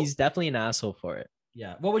 So like So he's definitely an asshole for it.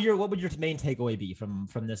 yeah. What would your main takeaway be from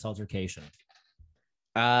this altercation?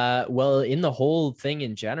 Well, in the whole thing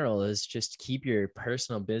in general is just keep your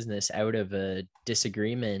personal business out of a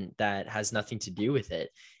disagreement that has nothing to do with it.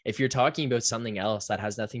 If you're talking about something else that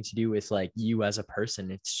has nothing to do with like you as a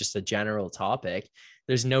person, it's just a general topic.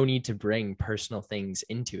 There's no need to bring personal things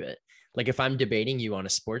into it. Like if I'm debating you on a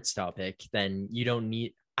sports topic, then you don't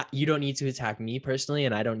need to attack me personally,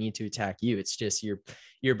 and I don't need to attack you. It's just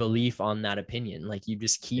your belief on that opinion. Like you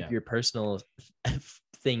just keep your personal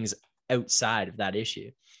things outside of that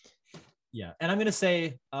issue. Yeah. And I'm going to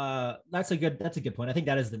say that's a good point. I think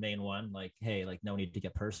that is the main one. Like, hey, like no need to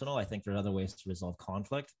get personal. I think there are other ways to resolve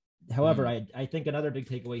conflict. However, I think another big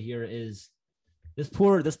takeaway here is this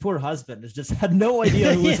poor husband has just had no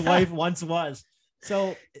idea who his wife once was.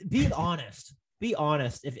 So be honest. Be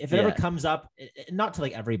honest. If it ever comes up, not to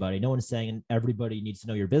like everybody, no one's saying everybody needs to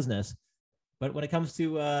know your business, but when it comes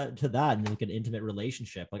to that and like an intimate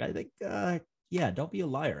relationship, like I think don't be a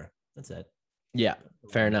liar. That's it. Yeah,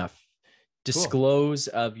 fair enough. Disclose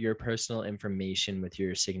of your personal information with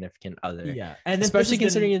your significant other. Yeah, and especially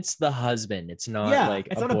considering it's the husband. It's not like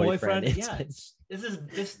it's not a boyfriend.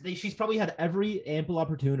 She's probably had every ample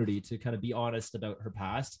opportunity to kind of be honest about her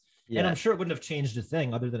past, and I'm sure it wouldn't have changed a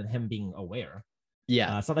thing other than him being aware.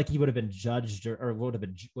 Yeah, it's not like he would have been judged or would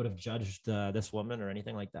have judged this woman or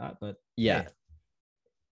anything like that. But yeah.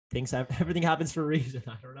 Everything happens for a reason.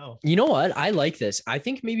 I don't know. You know what? I like this. I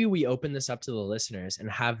think maybe we open this up to the listeners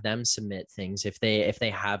and have them submit things if they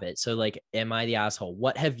have it. So like, am I the asshole?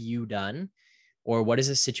 What have you done? Or what is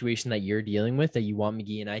a situation that you're dealing with that you want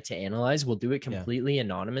McGee and I to analyze? We'll do it completely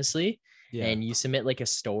anonymously. Yeah. And you submit like a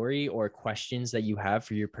story or questions that you have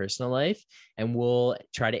for your personal life, and we'll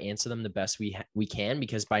try to answer them the best we can,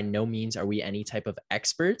 because by no means are we any type of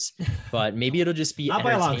experts, but maybe it'll just be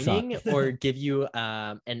entertaining or give you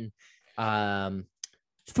food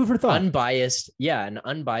for thought. An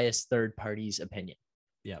unbiased third party's opinion.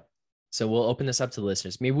 Yeah. So we'll open this up to the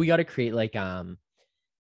listeners. Maybe we got to create like an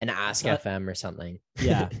Ask FM or something.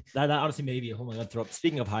 Yeah, that honestly maybe. Oh my god, throw up.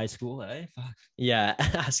 Speaking of high school, Fuck. Yeah,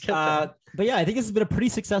 Ask FM. But yeah, I think this has been a pretty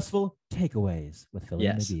successful takeaways with Philly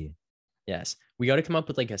and McGee. Yes, we got to come up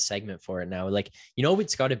with like a segment for it now. Like, you know,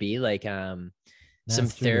 it's got to be like some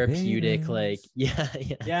therapeutic, like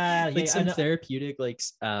some therapeutic, like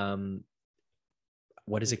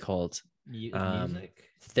what is it called? Music,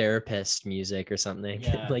 therapist music or something.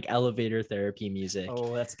 Like elevator therapy music.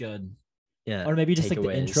 Oh, that's good. Yeah, or maybe just like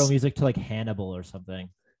the intro music to like Hannibal or something.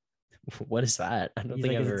 What is that? I don't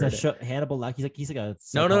think I've heard it. Hannibal, like he's like a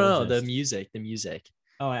no, the music.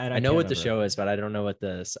 Oh, I know what the show is, but I don't know what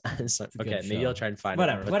the okay, maybe I'll try and find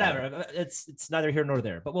whatever. It's neither here nor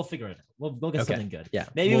there, but we'll figure it out. We'll get something good. Yeah,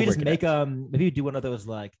 maybe we just make maybe we do one of those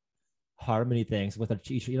like harmony things with a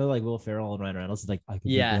like Will Ferrell and Ryan Reynolds. It's like I could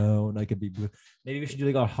be down, I could be blue. Maybe we should do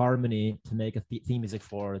like a harmony to make a theme music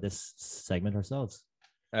for this segment ourselves.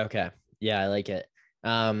 Okay. Yeah, I like it.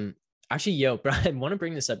 Actually, Brian, I want to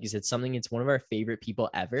bring this up because it's one of our favorite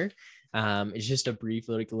people ever. It's just a brief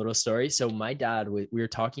little story. So my dad, we were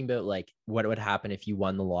talking about like what would happen if you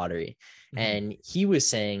won the lottery. Mm-hmm. And he was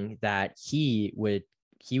saying that he would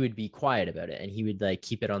be quiet about it and he would like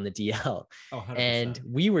keep it on the DL. Oh, and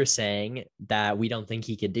we were saying that we don't think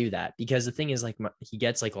he could do that, because the thing is like he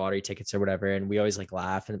gets like lottery tickets or whatever, and we always like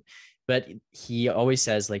laugh, but he always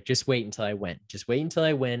says like, just wait until I win,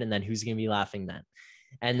 and then who's gonna be laughing then?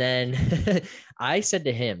 And then I said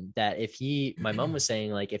to him that my mom was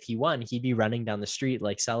saying like, if he won, he'd be running down the street,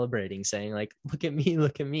 like celebrating, saying like, look at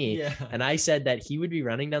me. Yeah. And I said that he would be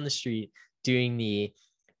running down the street doing the,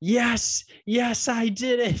 yes, I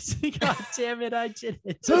did it. God damn it, I did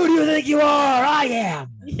it. Who do you think you are? I am.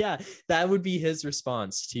 Yeah, that would be his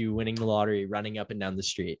response to winning the lottery, running up and down the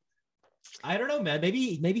street. I don't know, man.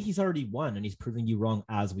 Maybe he's already won and he's proving you wrong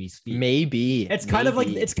as we speak. Maybe it's kind of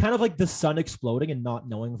like the sun exploding and not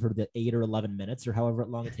knowing for the 8 or 11 minutes or however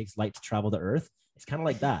long it takes light to travel to Earth. It's kind of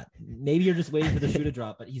like that. Maybe you're just waiting for the shoe to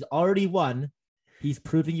drop, but he's already won. He's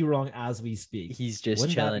proving you wrong as we speak. He's just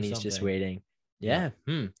chilling. He's just waiting. Yeah.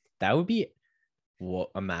 That would be. Well,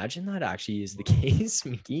 imagine that actually is the case,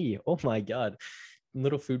 McGee. Oh my God.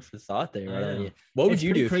 Little food for thought there. Right? What would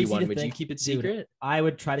you do if you won? Would you keep it secret? Dude, I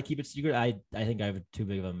would try to keep it secret. I think I have too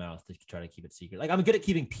big of a mouth to try to keep it secret. Like I'm good at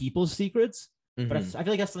keeping people's secrets, but I feel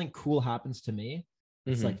like if something cool happens to me,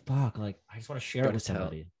 it's like, fuck, like I just want to share it with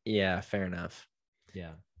somebody. Yeah, fair enough.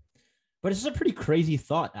 Yeah. But it's just a pretty crazy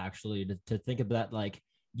thought actually to think of that. Like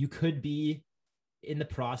you could be in the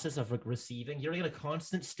process of like receiving. You're in a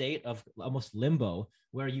constant state of almost limbo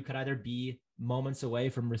where you could either be moments away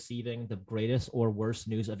from receiving the greatest or worst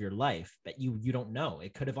news of your life, but you don't know.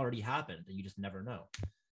 It could have already happened and you just never know.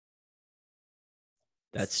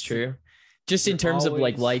 That's true. Just in terms of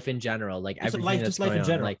like life in general, like everything that's going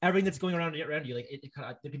on, like everything that's going around you, like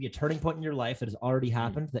there could be a turning point in your life that has already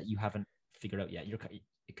happened that you haven't figured out yet.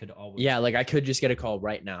 It could always, like I could just get a call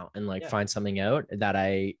right now and like find something out that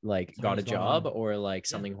I like got a job or like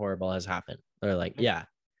something horrible has happened, or like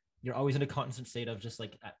you're always in a constant state of just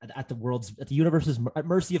like at the universe's at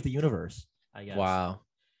mercy of the universe, I guess. Wow.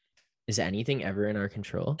 Is anything ever in our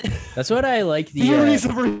control? That's what I like. The theories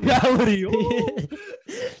of reality.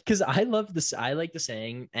 Because I love this. I like the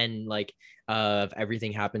saying and like of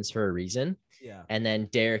everything happens for a reason. Yeah. And then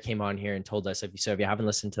Dare came on here and told us, if you haven't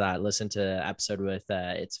listened to that, listen to episode with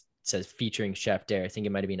it says featuring Chef Dare. I think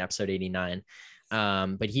it might have been episode 89.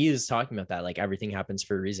 But he is talking about that, like everything happens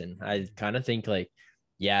for a reason. I kind of think like,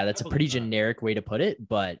 yeah, that's a pretty generic way to put it,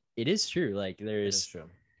 but it is true. Like there's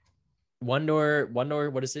one door,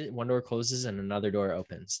 what is it? One door closes and another door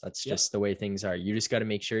opens. That's just the way things are. You just got to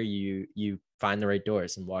make sure you find the right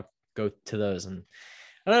doors and go to those. And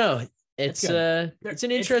I don't know. It's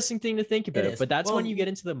an interesting thing to think about, but that's when you get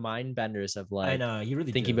into the mind benders of like, I know you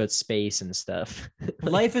really thinking about space and stuff.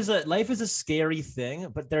 life is a scary thing,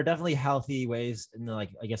 but there are definitely healthy ways and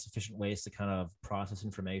like, I guess, efficient ways to kind of process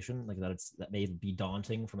information like that may be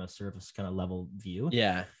daunting from a surface kind of level view.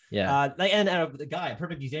 Yeah. The guy, a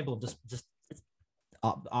perfect example of just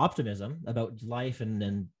optimism about life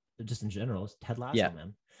and just in general is Ted Lasso,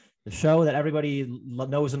 man. The show that everybody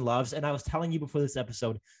knows and loves. And I was telling you before this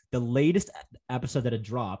episode, the latest episode that had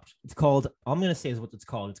dropped, I'm going to say is what it's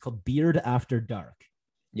called. It's called Beard After Dark.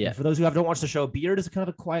 Yeah. And for those who don't watch the show, Beard is kind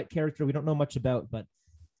of a quiet character we don't know much about, but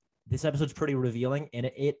this episode's pretty revealing and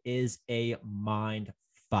it is a mind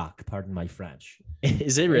fuck. Pardon my French.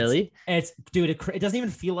 Is it really? Dude, it doesn't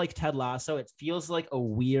even feel like Ted Lasso. It feels like it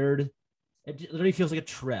literally feels like a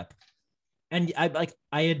trip. And I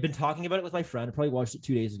had been talking about it with my friend. I probably watched it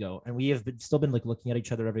 2 days ago, and we have still been like looking at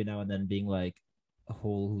each other every now and then, being like,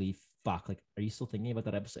 "Holy fuck! Like, are you still thinking about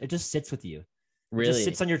that episode?" It just sits with you. Really, it just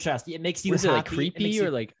sits on your chest. It makes you happy. It like creepy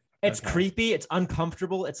or like? It's creepy. It's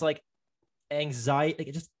uncomfortable. It's like anxiety.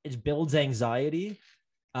 Like it builds anxiety.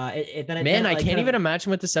 I can't even imagine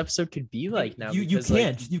what this episode could be like now. You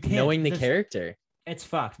can't knowing the character. It's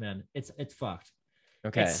fucked, man. It's fucked.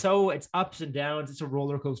 Okay. It's ups and downs. It's a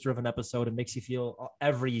roller coaster of an episode. It makes you feel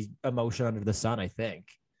every emotion under the sun, I think.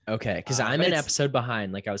 Okay. Because I'm an episode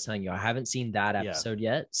behind. Like I was telling you, I haven't seen that episode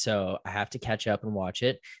yet. So I have to catch up and watch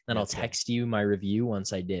it. Then I'll text you my review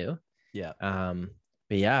once I do. Yeah.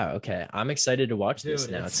 But yeah, okay. I'm excited to watch this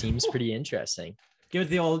now. It seems pretty interesting. Give it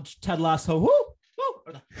the old Ted Lasso. Woo!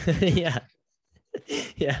 Yeah.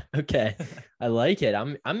 Yeah. Okay. I like it.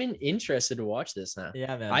 I'm interested to watch this now.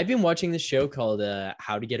 Yeah, man. I've been watching this show called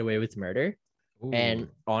How to Get Away with Murder. Ooh. And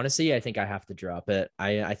honestly, I think I have to drop it.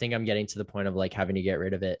 I think I'm getting to the point of like having to get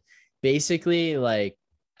rid of it. Basically, like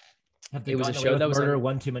it was a show that was murder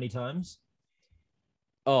one too many times.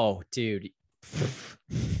 Oh, dude.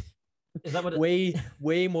 Is that what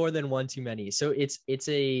way more than one too many? So it's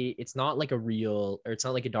not like a real, or it's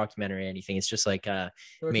not like a documentary or anything. It's just like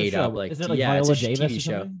made up, like, is it like Viola Davis TV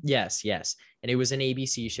show. Yes. And it was an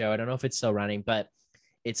ABC show. I don't know if it's still running, but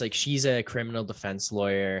it's like she's a criminal defense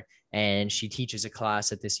lawyer and she teaches a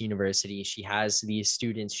class at this university. She has these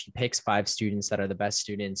students. She picks 5 students that are the best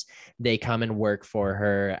students. They come and work for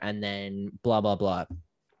her, and then blah blah blah.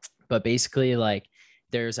 But basically, like,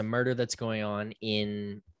 there's a murder that's going on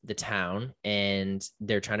in the town and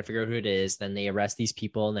they're trying to figure out who it is. Then they arrest these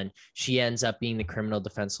people, and then she ends up being the criminal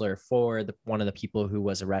defense lawyer for one of the people who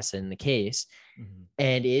was arrested in the case. Mm-hmm.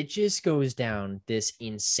 And it just goes down this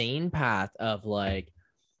insane path of like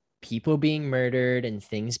people being murdered and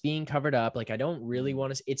things being covered up. Like, I don't really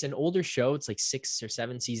want to, it's an older show. It's like 6 or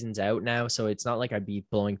 7 seasons out now. So it's not like I'd be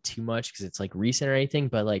blowing too much because it's like recent or anything,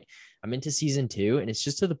 but like I'm into season 2 and it's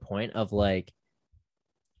just to the point of like,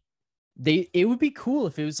 it would be cool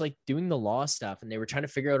if it was like doing the law stuff and they were trying to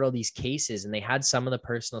figure out all these cases and they had some of the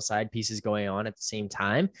personal side pieces going on at the same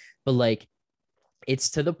time, but like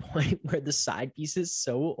it's to the point where the side piece is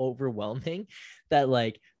so overwhelming that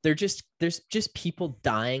like there's just people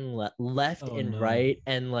dying left and right,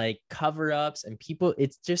 and like cover-ups and people,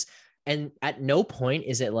 it's just, and at no point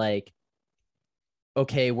is it like,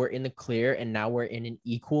 okay, we're in the clear and now we're in an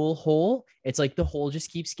equal hole. It's like the hole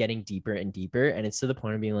just keeps getting deeper and deeper, and it's to the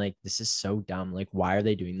point of being like, this is so dumb. Like, why are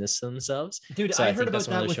they doing this to themselves? Dude, so I heard about that's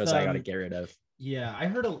one that of the with shows I gotta get rid of. Yeah, I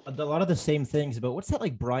heard a lot of the same things about what's that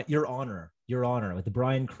like Brian Your Honor with the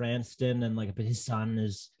Bryan Cranston and like his son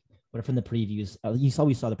is whatever from the previews. You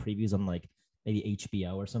always saw the previews on like maybe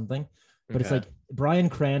HBO or something. But it's Okay. like Bryan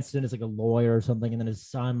Cranston is like a lawyer or something, and then his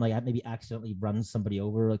son like maybe accidentally runs somebody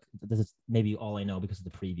over. Like this is maybe all I know because of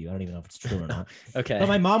the preview. I don't even know if it's true or not. But Okay.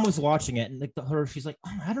 my mom was watching it, and like she's like,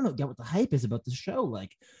 oh, I don't know, get what the hype is about the show.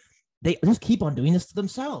 Like they just keep on doing this to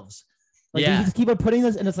themselves. Like they Yeah. just keep on putting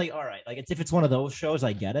this, and it's like, all right, like if it's one of those shows,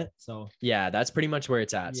 I get it. So Yeah, that's pretty much where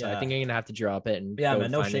it's at. So I yeah, think I'm gonna have to drop it and yeah, go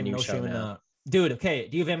man, no find a shame, new no show shame in now. that, dude. Okay,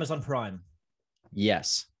 do you have Amazon Prime?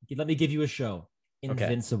 Yes. Let me give you a show, Okay.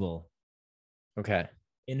 Invincible. Okay.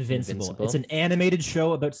 Invincible. It's Invincible. an animated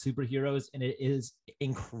show about superheroes, and it is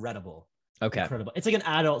incredible. Okay. Incredible. It's like an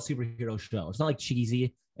adult superhero show. It's not like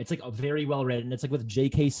cheesy. It's like a very well written. It's like with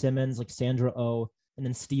J.K. Simmons, like Sandra Oh, and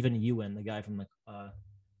then Stephen Ewan, the guy from like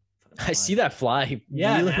I see that fly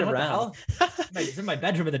yeah, wheeling man, what the around. hell? It's in my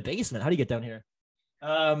bedroom in the basement. How do you get down here?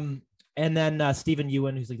 And then Stephen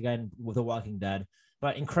Ewan, who's like the guy with The Walking Dead.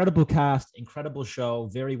 But incredible cast, incredible show,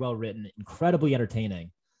 very well written, incredibly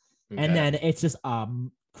entertaining. Okay. And then it's just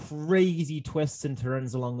crazy twists and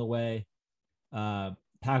turns along the way.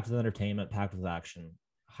 Packed with entertainment, packed with action.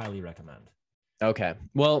 Highly recommend. Okay.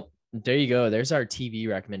 Well, there you go. There's our TV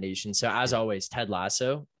recommendation. So as always, Ted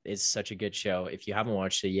Lasso is such a good show. If you haven't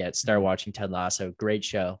watched it yet, start watching Ted Lasso. Great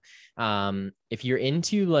show. If you're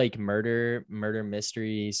into like murder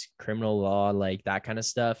mysteries, criminal law, like that kind of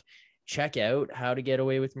stuff, check out How to Get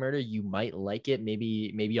Away with Murder. You might like it.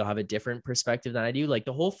 Maybe you'll have a different perspective than I do. Like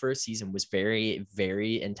the whole first season was very,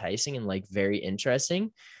 very enticing and like very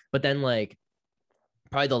interesting. But then like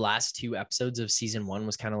probably the last two episodes of season one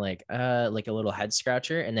was kind of like a little head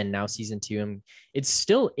scratcher. And then now season two, it's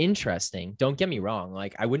still interesting. Don't get me wrong.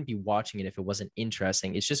 Like I wouldn't be watching it if it wasn't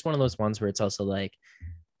interesting. It's just one of those ones where it's also like,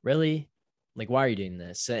 really? Like, why are you doing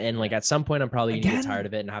this? And like at some point I'm probably gonna get tired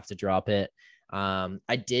of it and have to drop it.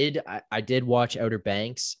 I did watch Outer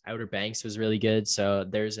Banks. Outer Banks was really good. So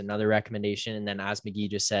there's another recommendation. And then as McGee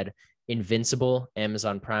just said, Invincible,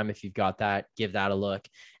 Amazon Prime. If you've got that, give that a look.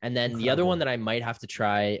 And then the other one that I might have to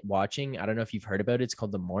try watching, I don't know if you've heard about it. It's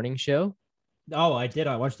called The Morning Show. Oh, I did.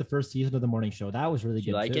 I watched the first season of The Morning Show. That was really Do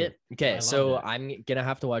good. you like too. it? Okay, I so loved it. I'm gonna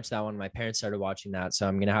have to watch that one. My parents started watching that, so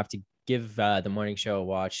I'm gonna have to give The Morning Show a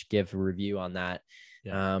watch, give a review on that.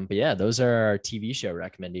 Yeah. But yeah, those are our TV show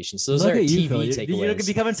recommendations. So those Look are at you, TV Phil. You're takeaways.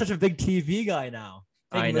 becoming such a big TV guy now.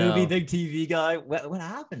 Big I movie, know. big TV guy. What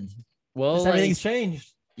happened? Well, Just everything's changed.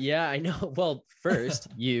 yeah, I know. Well, first,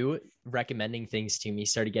 you recommending things to me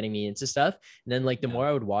started getting me into stuff. And then, like, the more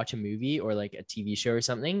I would watch a movie or like a TV show or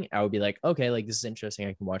something, I would be like, okay, like this is interesting.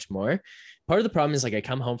 I can watch more. Part of the problem is like I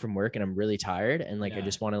come home from work and I'm really tired and like I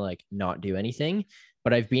just want to like not do anything.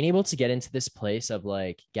 But I've been able to get into this place of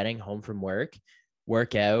like getting home from work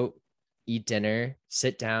out, eat dinner,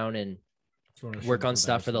 sit down and work on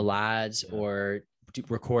stuff for the lads or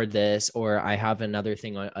record this, or I have another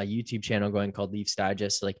thing on a YouTube channel going called Leafs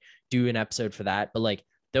Digest, like do an episode for that. But like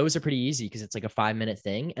those are pretty easy because it's like a 5-minute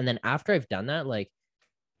thing. And then after I've done that, like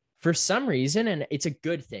for some reason, and it's a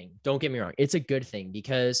good thing, don't get me wrong, it's a good thing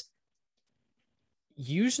because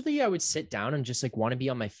usually I would sit down and just like want to be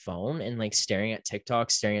on my phone and like staring at TikTok,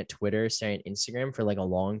 staring at Twitter, staring at Instagram for like a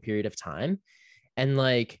long period of time. And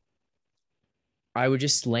like I would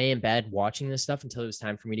just lay in bed watching this stuff until it was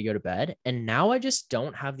time for me to go to bed. And now I just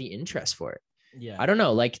don't have the interest for it. Yeah. I don't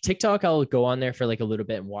know. Like TikTok, I'll go on there for like a little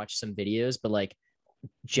bit and watch some videos, but like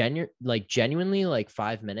genuinely like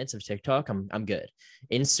 5 minutes of TikTok, I'm good.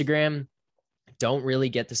 Instagram, don't really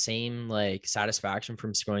get the same like satisfaction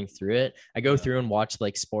from scrolling through it. I go through and watch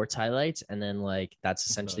like sports highlights and then like that's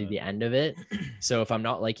essentially the end of it. So if I'm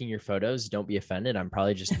not liking your photos, don't be offended. I'm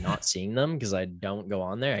probably just not seeing them because I don't go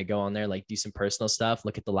on there. I go on there, like do some personal stuff,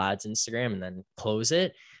 look at the lads Instagram and then close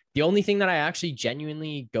it. The only thing that I actually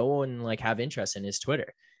genuinely go and like have interest in is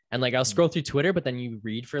Twitter. And like I'll scroll through Twitter, but then you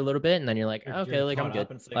read for a little bit and then you're like, okay, like I'm good.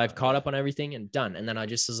 I've caught up on everything and done. And then I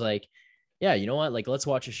just was like, yeah, you know what? Like, let's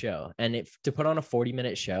watch a show. And if to put on a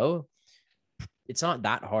 40-minute show, it's not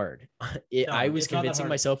that hard. I was convincing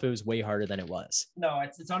myself it was way harder than it was. No,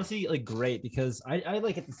 it's honestly like great because I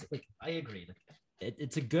like it. Like I agree. Like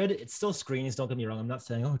it's still screens. Don't get me wrong. I'm not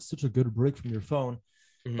saying, oh, it's such a good break from your phone,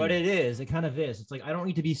 but it is. It kind of is. It's like I don't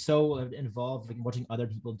need to be so involved like watching other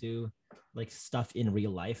people do like stuff in real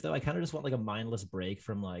life though. I kind of just want like a mindless break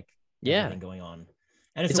from like everything going on.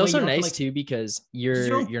 And it's also nice too because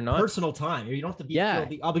you're not personal time. You don't have to be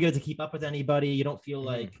obligated to keep up with anybody. You don't feel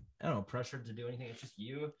like I don't know pressured to do anything. It's just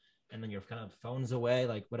you. and then your kind of phone's away,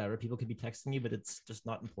 like whatever. People could be texting you, but it's just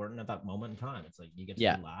not important at that moment in time. It's like you get to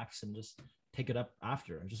Yeah. relax and just pick it up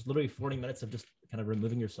after. Just literally 40 minutes of just kind of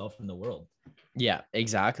removing yourself from the world. Yeah,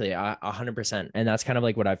 exactly. 100%. And that's kind of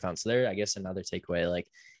like what I found. So there, I guess another takeaway, like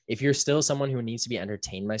if you're still someone who needs to be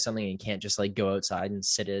entertained by something and can't just like go outside and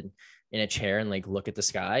sit in a chair and like look at the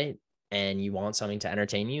sky, and you want something to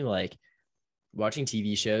entertain you, like watching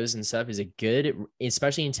TV shows and stuff is a good,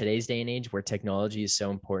 especially in today's day and age where technology is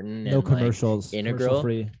so important No and commercials, like integral. commercial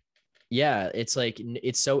free. Yeah, it's like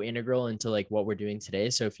it's so integral into like what we're doing today.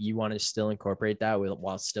 So if you want to still incorporate that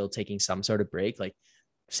while still taking some sort of break, like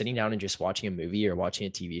sitting down and just watching a movie or watching a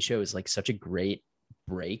TV show is like such a great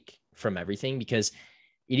break from everything, because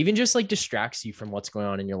it even just like distracts you from what's going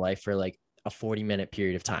on in your life for like a 40-minute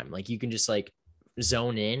period of time. Like you can just like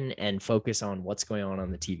zone in and focus on what's going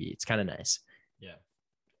on the TV. It's kind of nice. Yeah.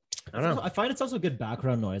 I don't know. I find it's also good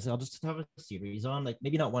background noise. I'll just have a series on, like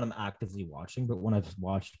maybe not one I'm actively watching, but one I've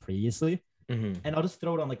watched previously. Mm-hmm. And I'll just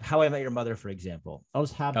throw it on, like How I Met Your Mother, for example. I'll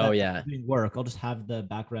just have that doing work. I'll just have the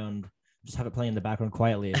background, just have it playing in the background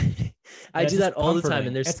quietly. I do that all the time.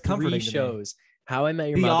 And there's 3 shows. How I Met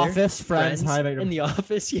Your Mother, The Office, Friends, How I Met Your Mother. In The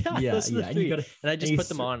Office, yeah. And I just put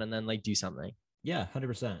them on and then like do something. Yeah,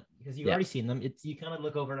 100%. Because you've already seen them. It's you kind of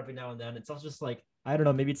look over it every now and then. It's also just like, I don't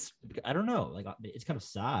know, maybe it's, I don't know, like it's kind of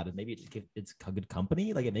sad. Maybe it's good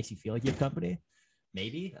company. Like it makes you feel like you have company.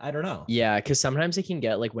 Maybe, I don't know. Yeah, because sometimes it can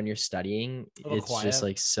get like when you're studying, it's quiet. just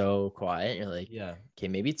like so quiet. You're like, yeah, okay,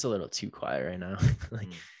 maybe it's a little too quiet right now. Like,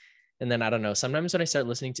 and then I don't know. Sometimes when I start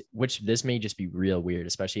listening to, which this may just be real weird,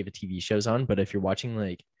 especially if a TV show's on, but if you're watching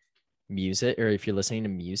like music or if you're listening to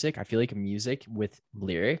music, I feel like music with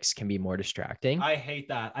lyrics can be more distracting. I hate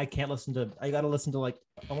that. I can't listen to, I gotta listen to like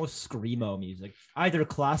almost screamo music, either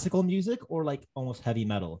classical music or like almost heavy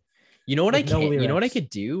metal. You know what I can, you know what I could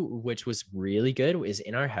do, which was really good, is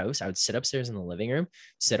in our house, I would sit upstairs in the living room,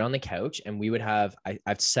 sit on the couch, and we would have,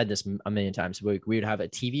 I've said this a million times, we would have a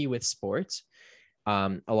TV with sports.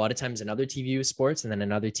 A lot of times another TV with sports, and then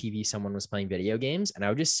another TV, someone was playing video games, and I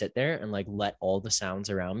would just sit there and like let all the sounds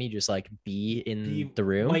around me just like be in the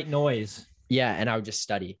room. White noise. Yeah, and I would just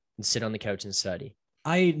study and sit on the couch and study.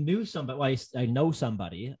 I knew somebody. Well, I know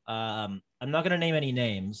somebody. I'm not gonna name any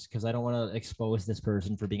names because I don't want to expose this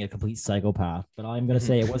person for being a complete psychopath. But I'm gonna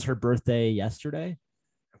say it was her birthday yesterday.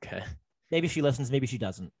 Okay. Maybe she listens. Maybe she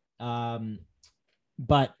doesn't.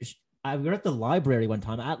 But I were at the library one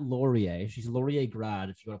time at Laurier. She's a Laurier grad.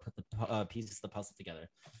 If you want to put the pieces of the puzzle together.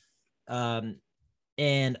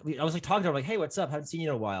 And I was like talking to her, like, "Hey, what's up? Haven't seen you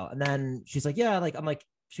in a while." And then she's like, "Yeah, like I'm like."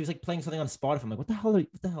 She was like playing something on Spotify. I'm like, what the hell did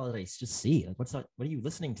I just see? Like, what are you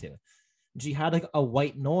listening to? And she had like a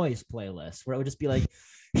white noise playlist where it would just be like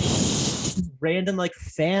random like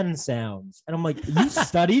fan sounds. And I'm like, you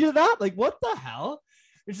studied that? Like, what the hell?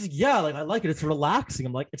 It's just, yeah, like I like it. It's relaxing.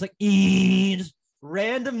 I'm like, it's like just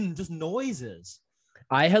random just noises.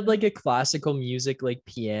 I had like a classical music, like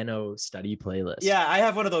piano study playlist. Yeah, I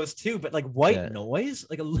have one of those too, but like white noise,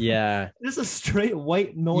 like just a straight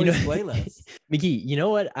white noise playlist. Mickey, you know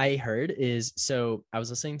what I heard is, so I was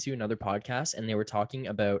listening to another podcast and they were talking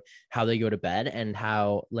about how they go to bed and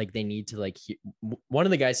how like they need to like one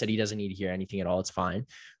of the guys said he doesn't need to hear anything at all. It's fine.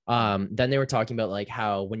 Then they were talking about like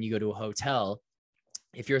how when you go to a hotel,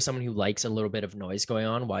 if you're someone who likes a little bit of noise going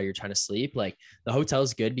on while you're trying to sleep, like the hotel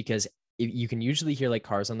is good because you can usually hear like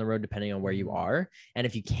cars on the road depending on where you are, and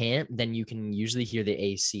if you can't, then you can usually hear the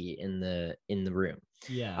AC in the room.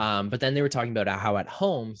 Yeah. But then they were talking about how at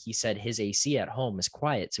home, he said his AC at home is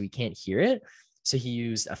quiet, so he can't hear it. So he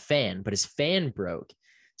used a fan, but his fan broke.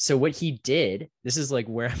 So what he did, this is like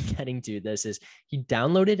where I'm getting to this, is he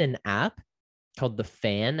downloaded an app called the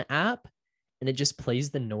Fan app, and it just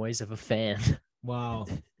plays the noise of a fan. Wow.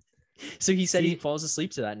 So he said he falls asleep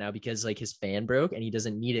to that now because like his fan broke and he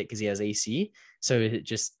doesn't need it because he has AC. So it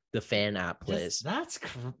just the Fan app plays. That's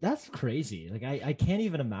crazy. Like I can't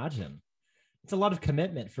even imagine. It's a lot of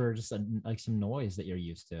commitment for just like some noise that you're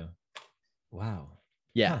used to. Wow.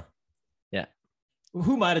 Yeah. Huh. Yeah.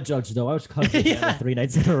 Who might have judged though? I was coming 3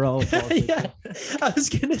 nights in a row. Yeah. I was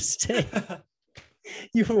gonna say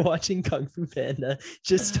you were watching Kung Fu Panda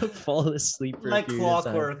just to fall asleep for like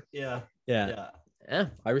clockwork. Yeah. Yeah,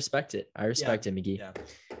 I respect it. I respect it, McGee. Yeah.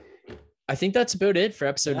 I think that's about it for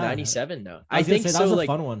episode 97, though. I think so. That was a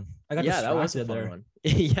fun one. I got that was a fun one.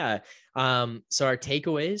 Yeah. So our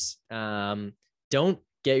takeaways: don't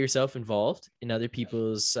get yourself involved in other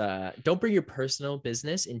people's. Don't bring your personal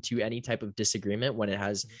business into any type of disagreement when it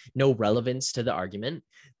has no relevance to the argument.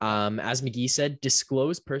 As McGee said,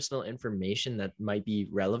 disclose personal information that might be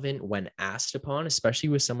relevant when asked upon, especially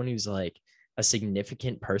with someone who's like a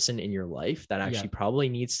significant person in your life that actually Yeah. probably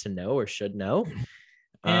needs to know or should know.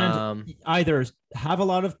 And either have a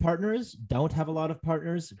lot of partners, don't have a lot of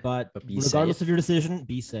partners, but Be regardless safe. of your decision,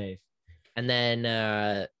 be safe. And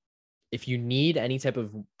then if you need any type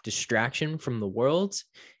of distraction from the world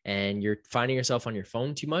and you're finding yourself on your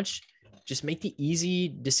phone too much, just make the easy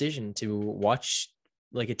decision to watch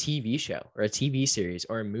like a TV show or a TV series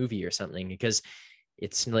or a movie or something, because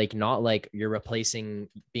it's like not like you're replacing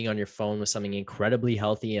being on your phone with something incredibly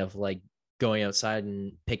healthy of like going outside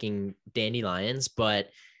and picking dandelions, but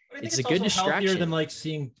I think it's a good also healthier distraction. than like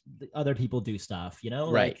seeing other people do stuff, you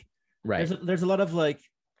know? Right. Like Right. there's a lot of like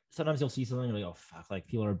sometimes you'll see something and you're like, oh fuck, like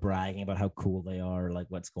people are bragging about how cool they are, like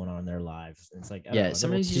what's going on in their lives. And it's like, I don't know, Yeah. it's a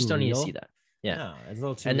little Sometimes you just too don't need to real. see that. Yeah. No, it's a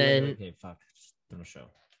little too And real. then, Like, okay, fuck, just don't show.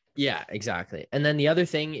 yeah, exactly. And then the other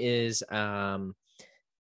thing is,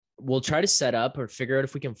 we'll try to set up or figure out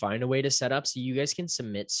if we can find a way to set up so you guys can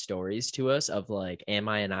submit stories to us of like, am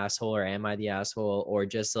I an asshole or am I the asshole? Or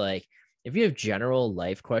just like, if you have general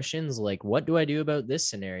life questions, like, what do I do about this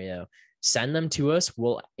scenario? Send them to us.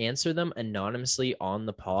 We'll answer them anonymously on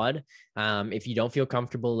the pod. If you don't feel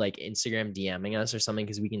comfortable, like Instagram DMing us or something,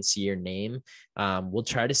 because we can see your name, we'll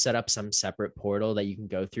try to set up some separate portal that you can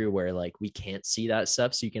go through where like we can't see that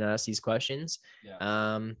stuff, so you can ask these questions.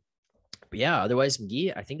 Yeah. But yeah, otherwise,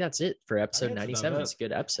 McGee, I think that's it for episode that's about 97. it. It's a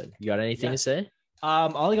good episode. You got anything to say?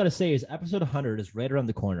 All I gotta say is episode 100 is right around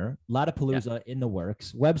the corner. Loudapalooza in the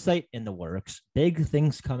works. Website in the works. Big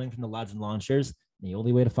things coming from the Lads and Lawn Chairs. And the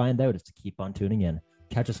only way to find out is to keep on tuning in.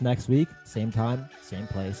 Catch us next week, same time, same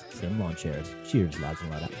place, same lawn chairs. Cheers, lads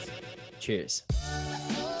and ladettes. Cheers.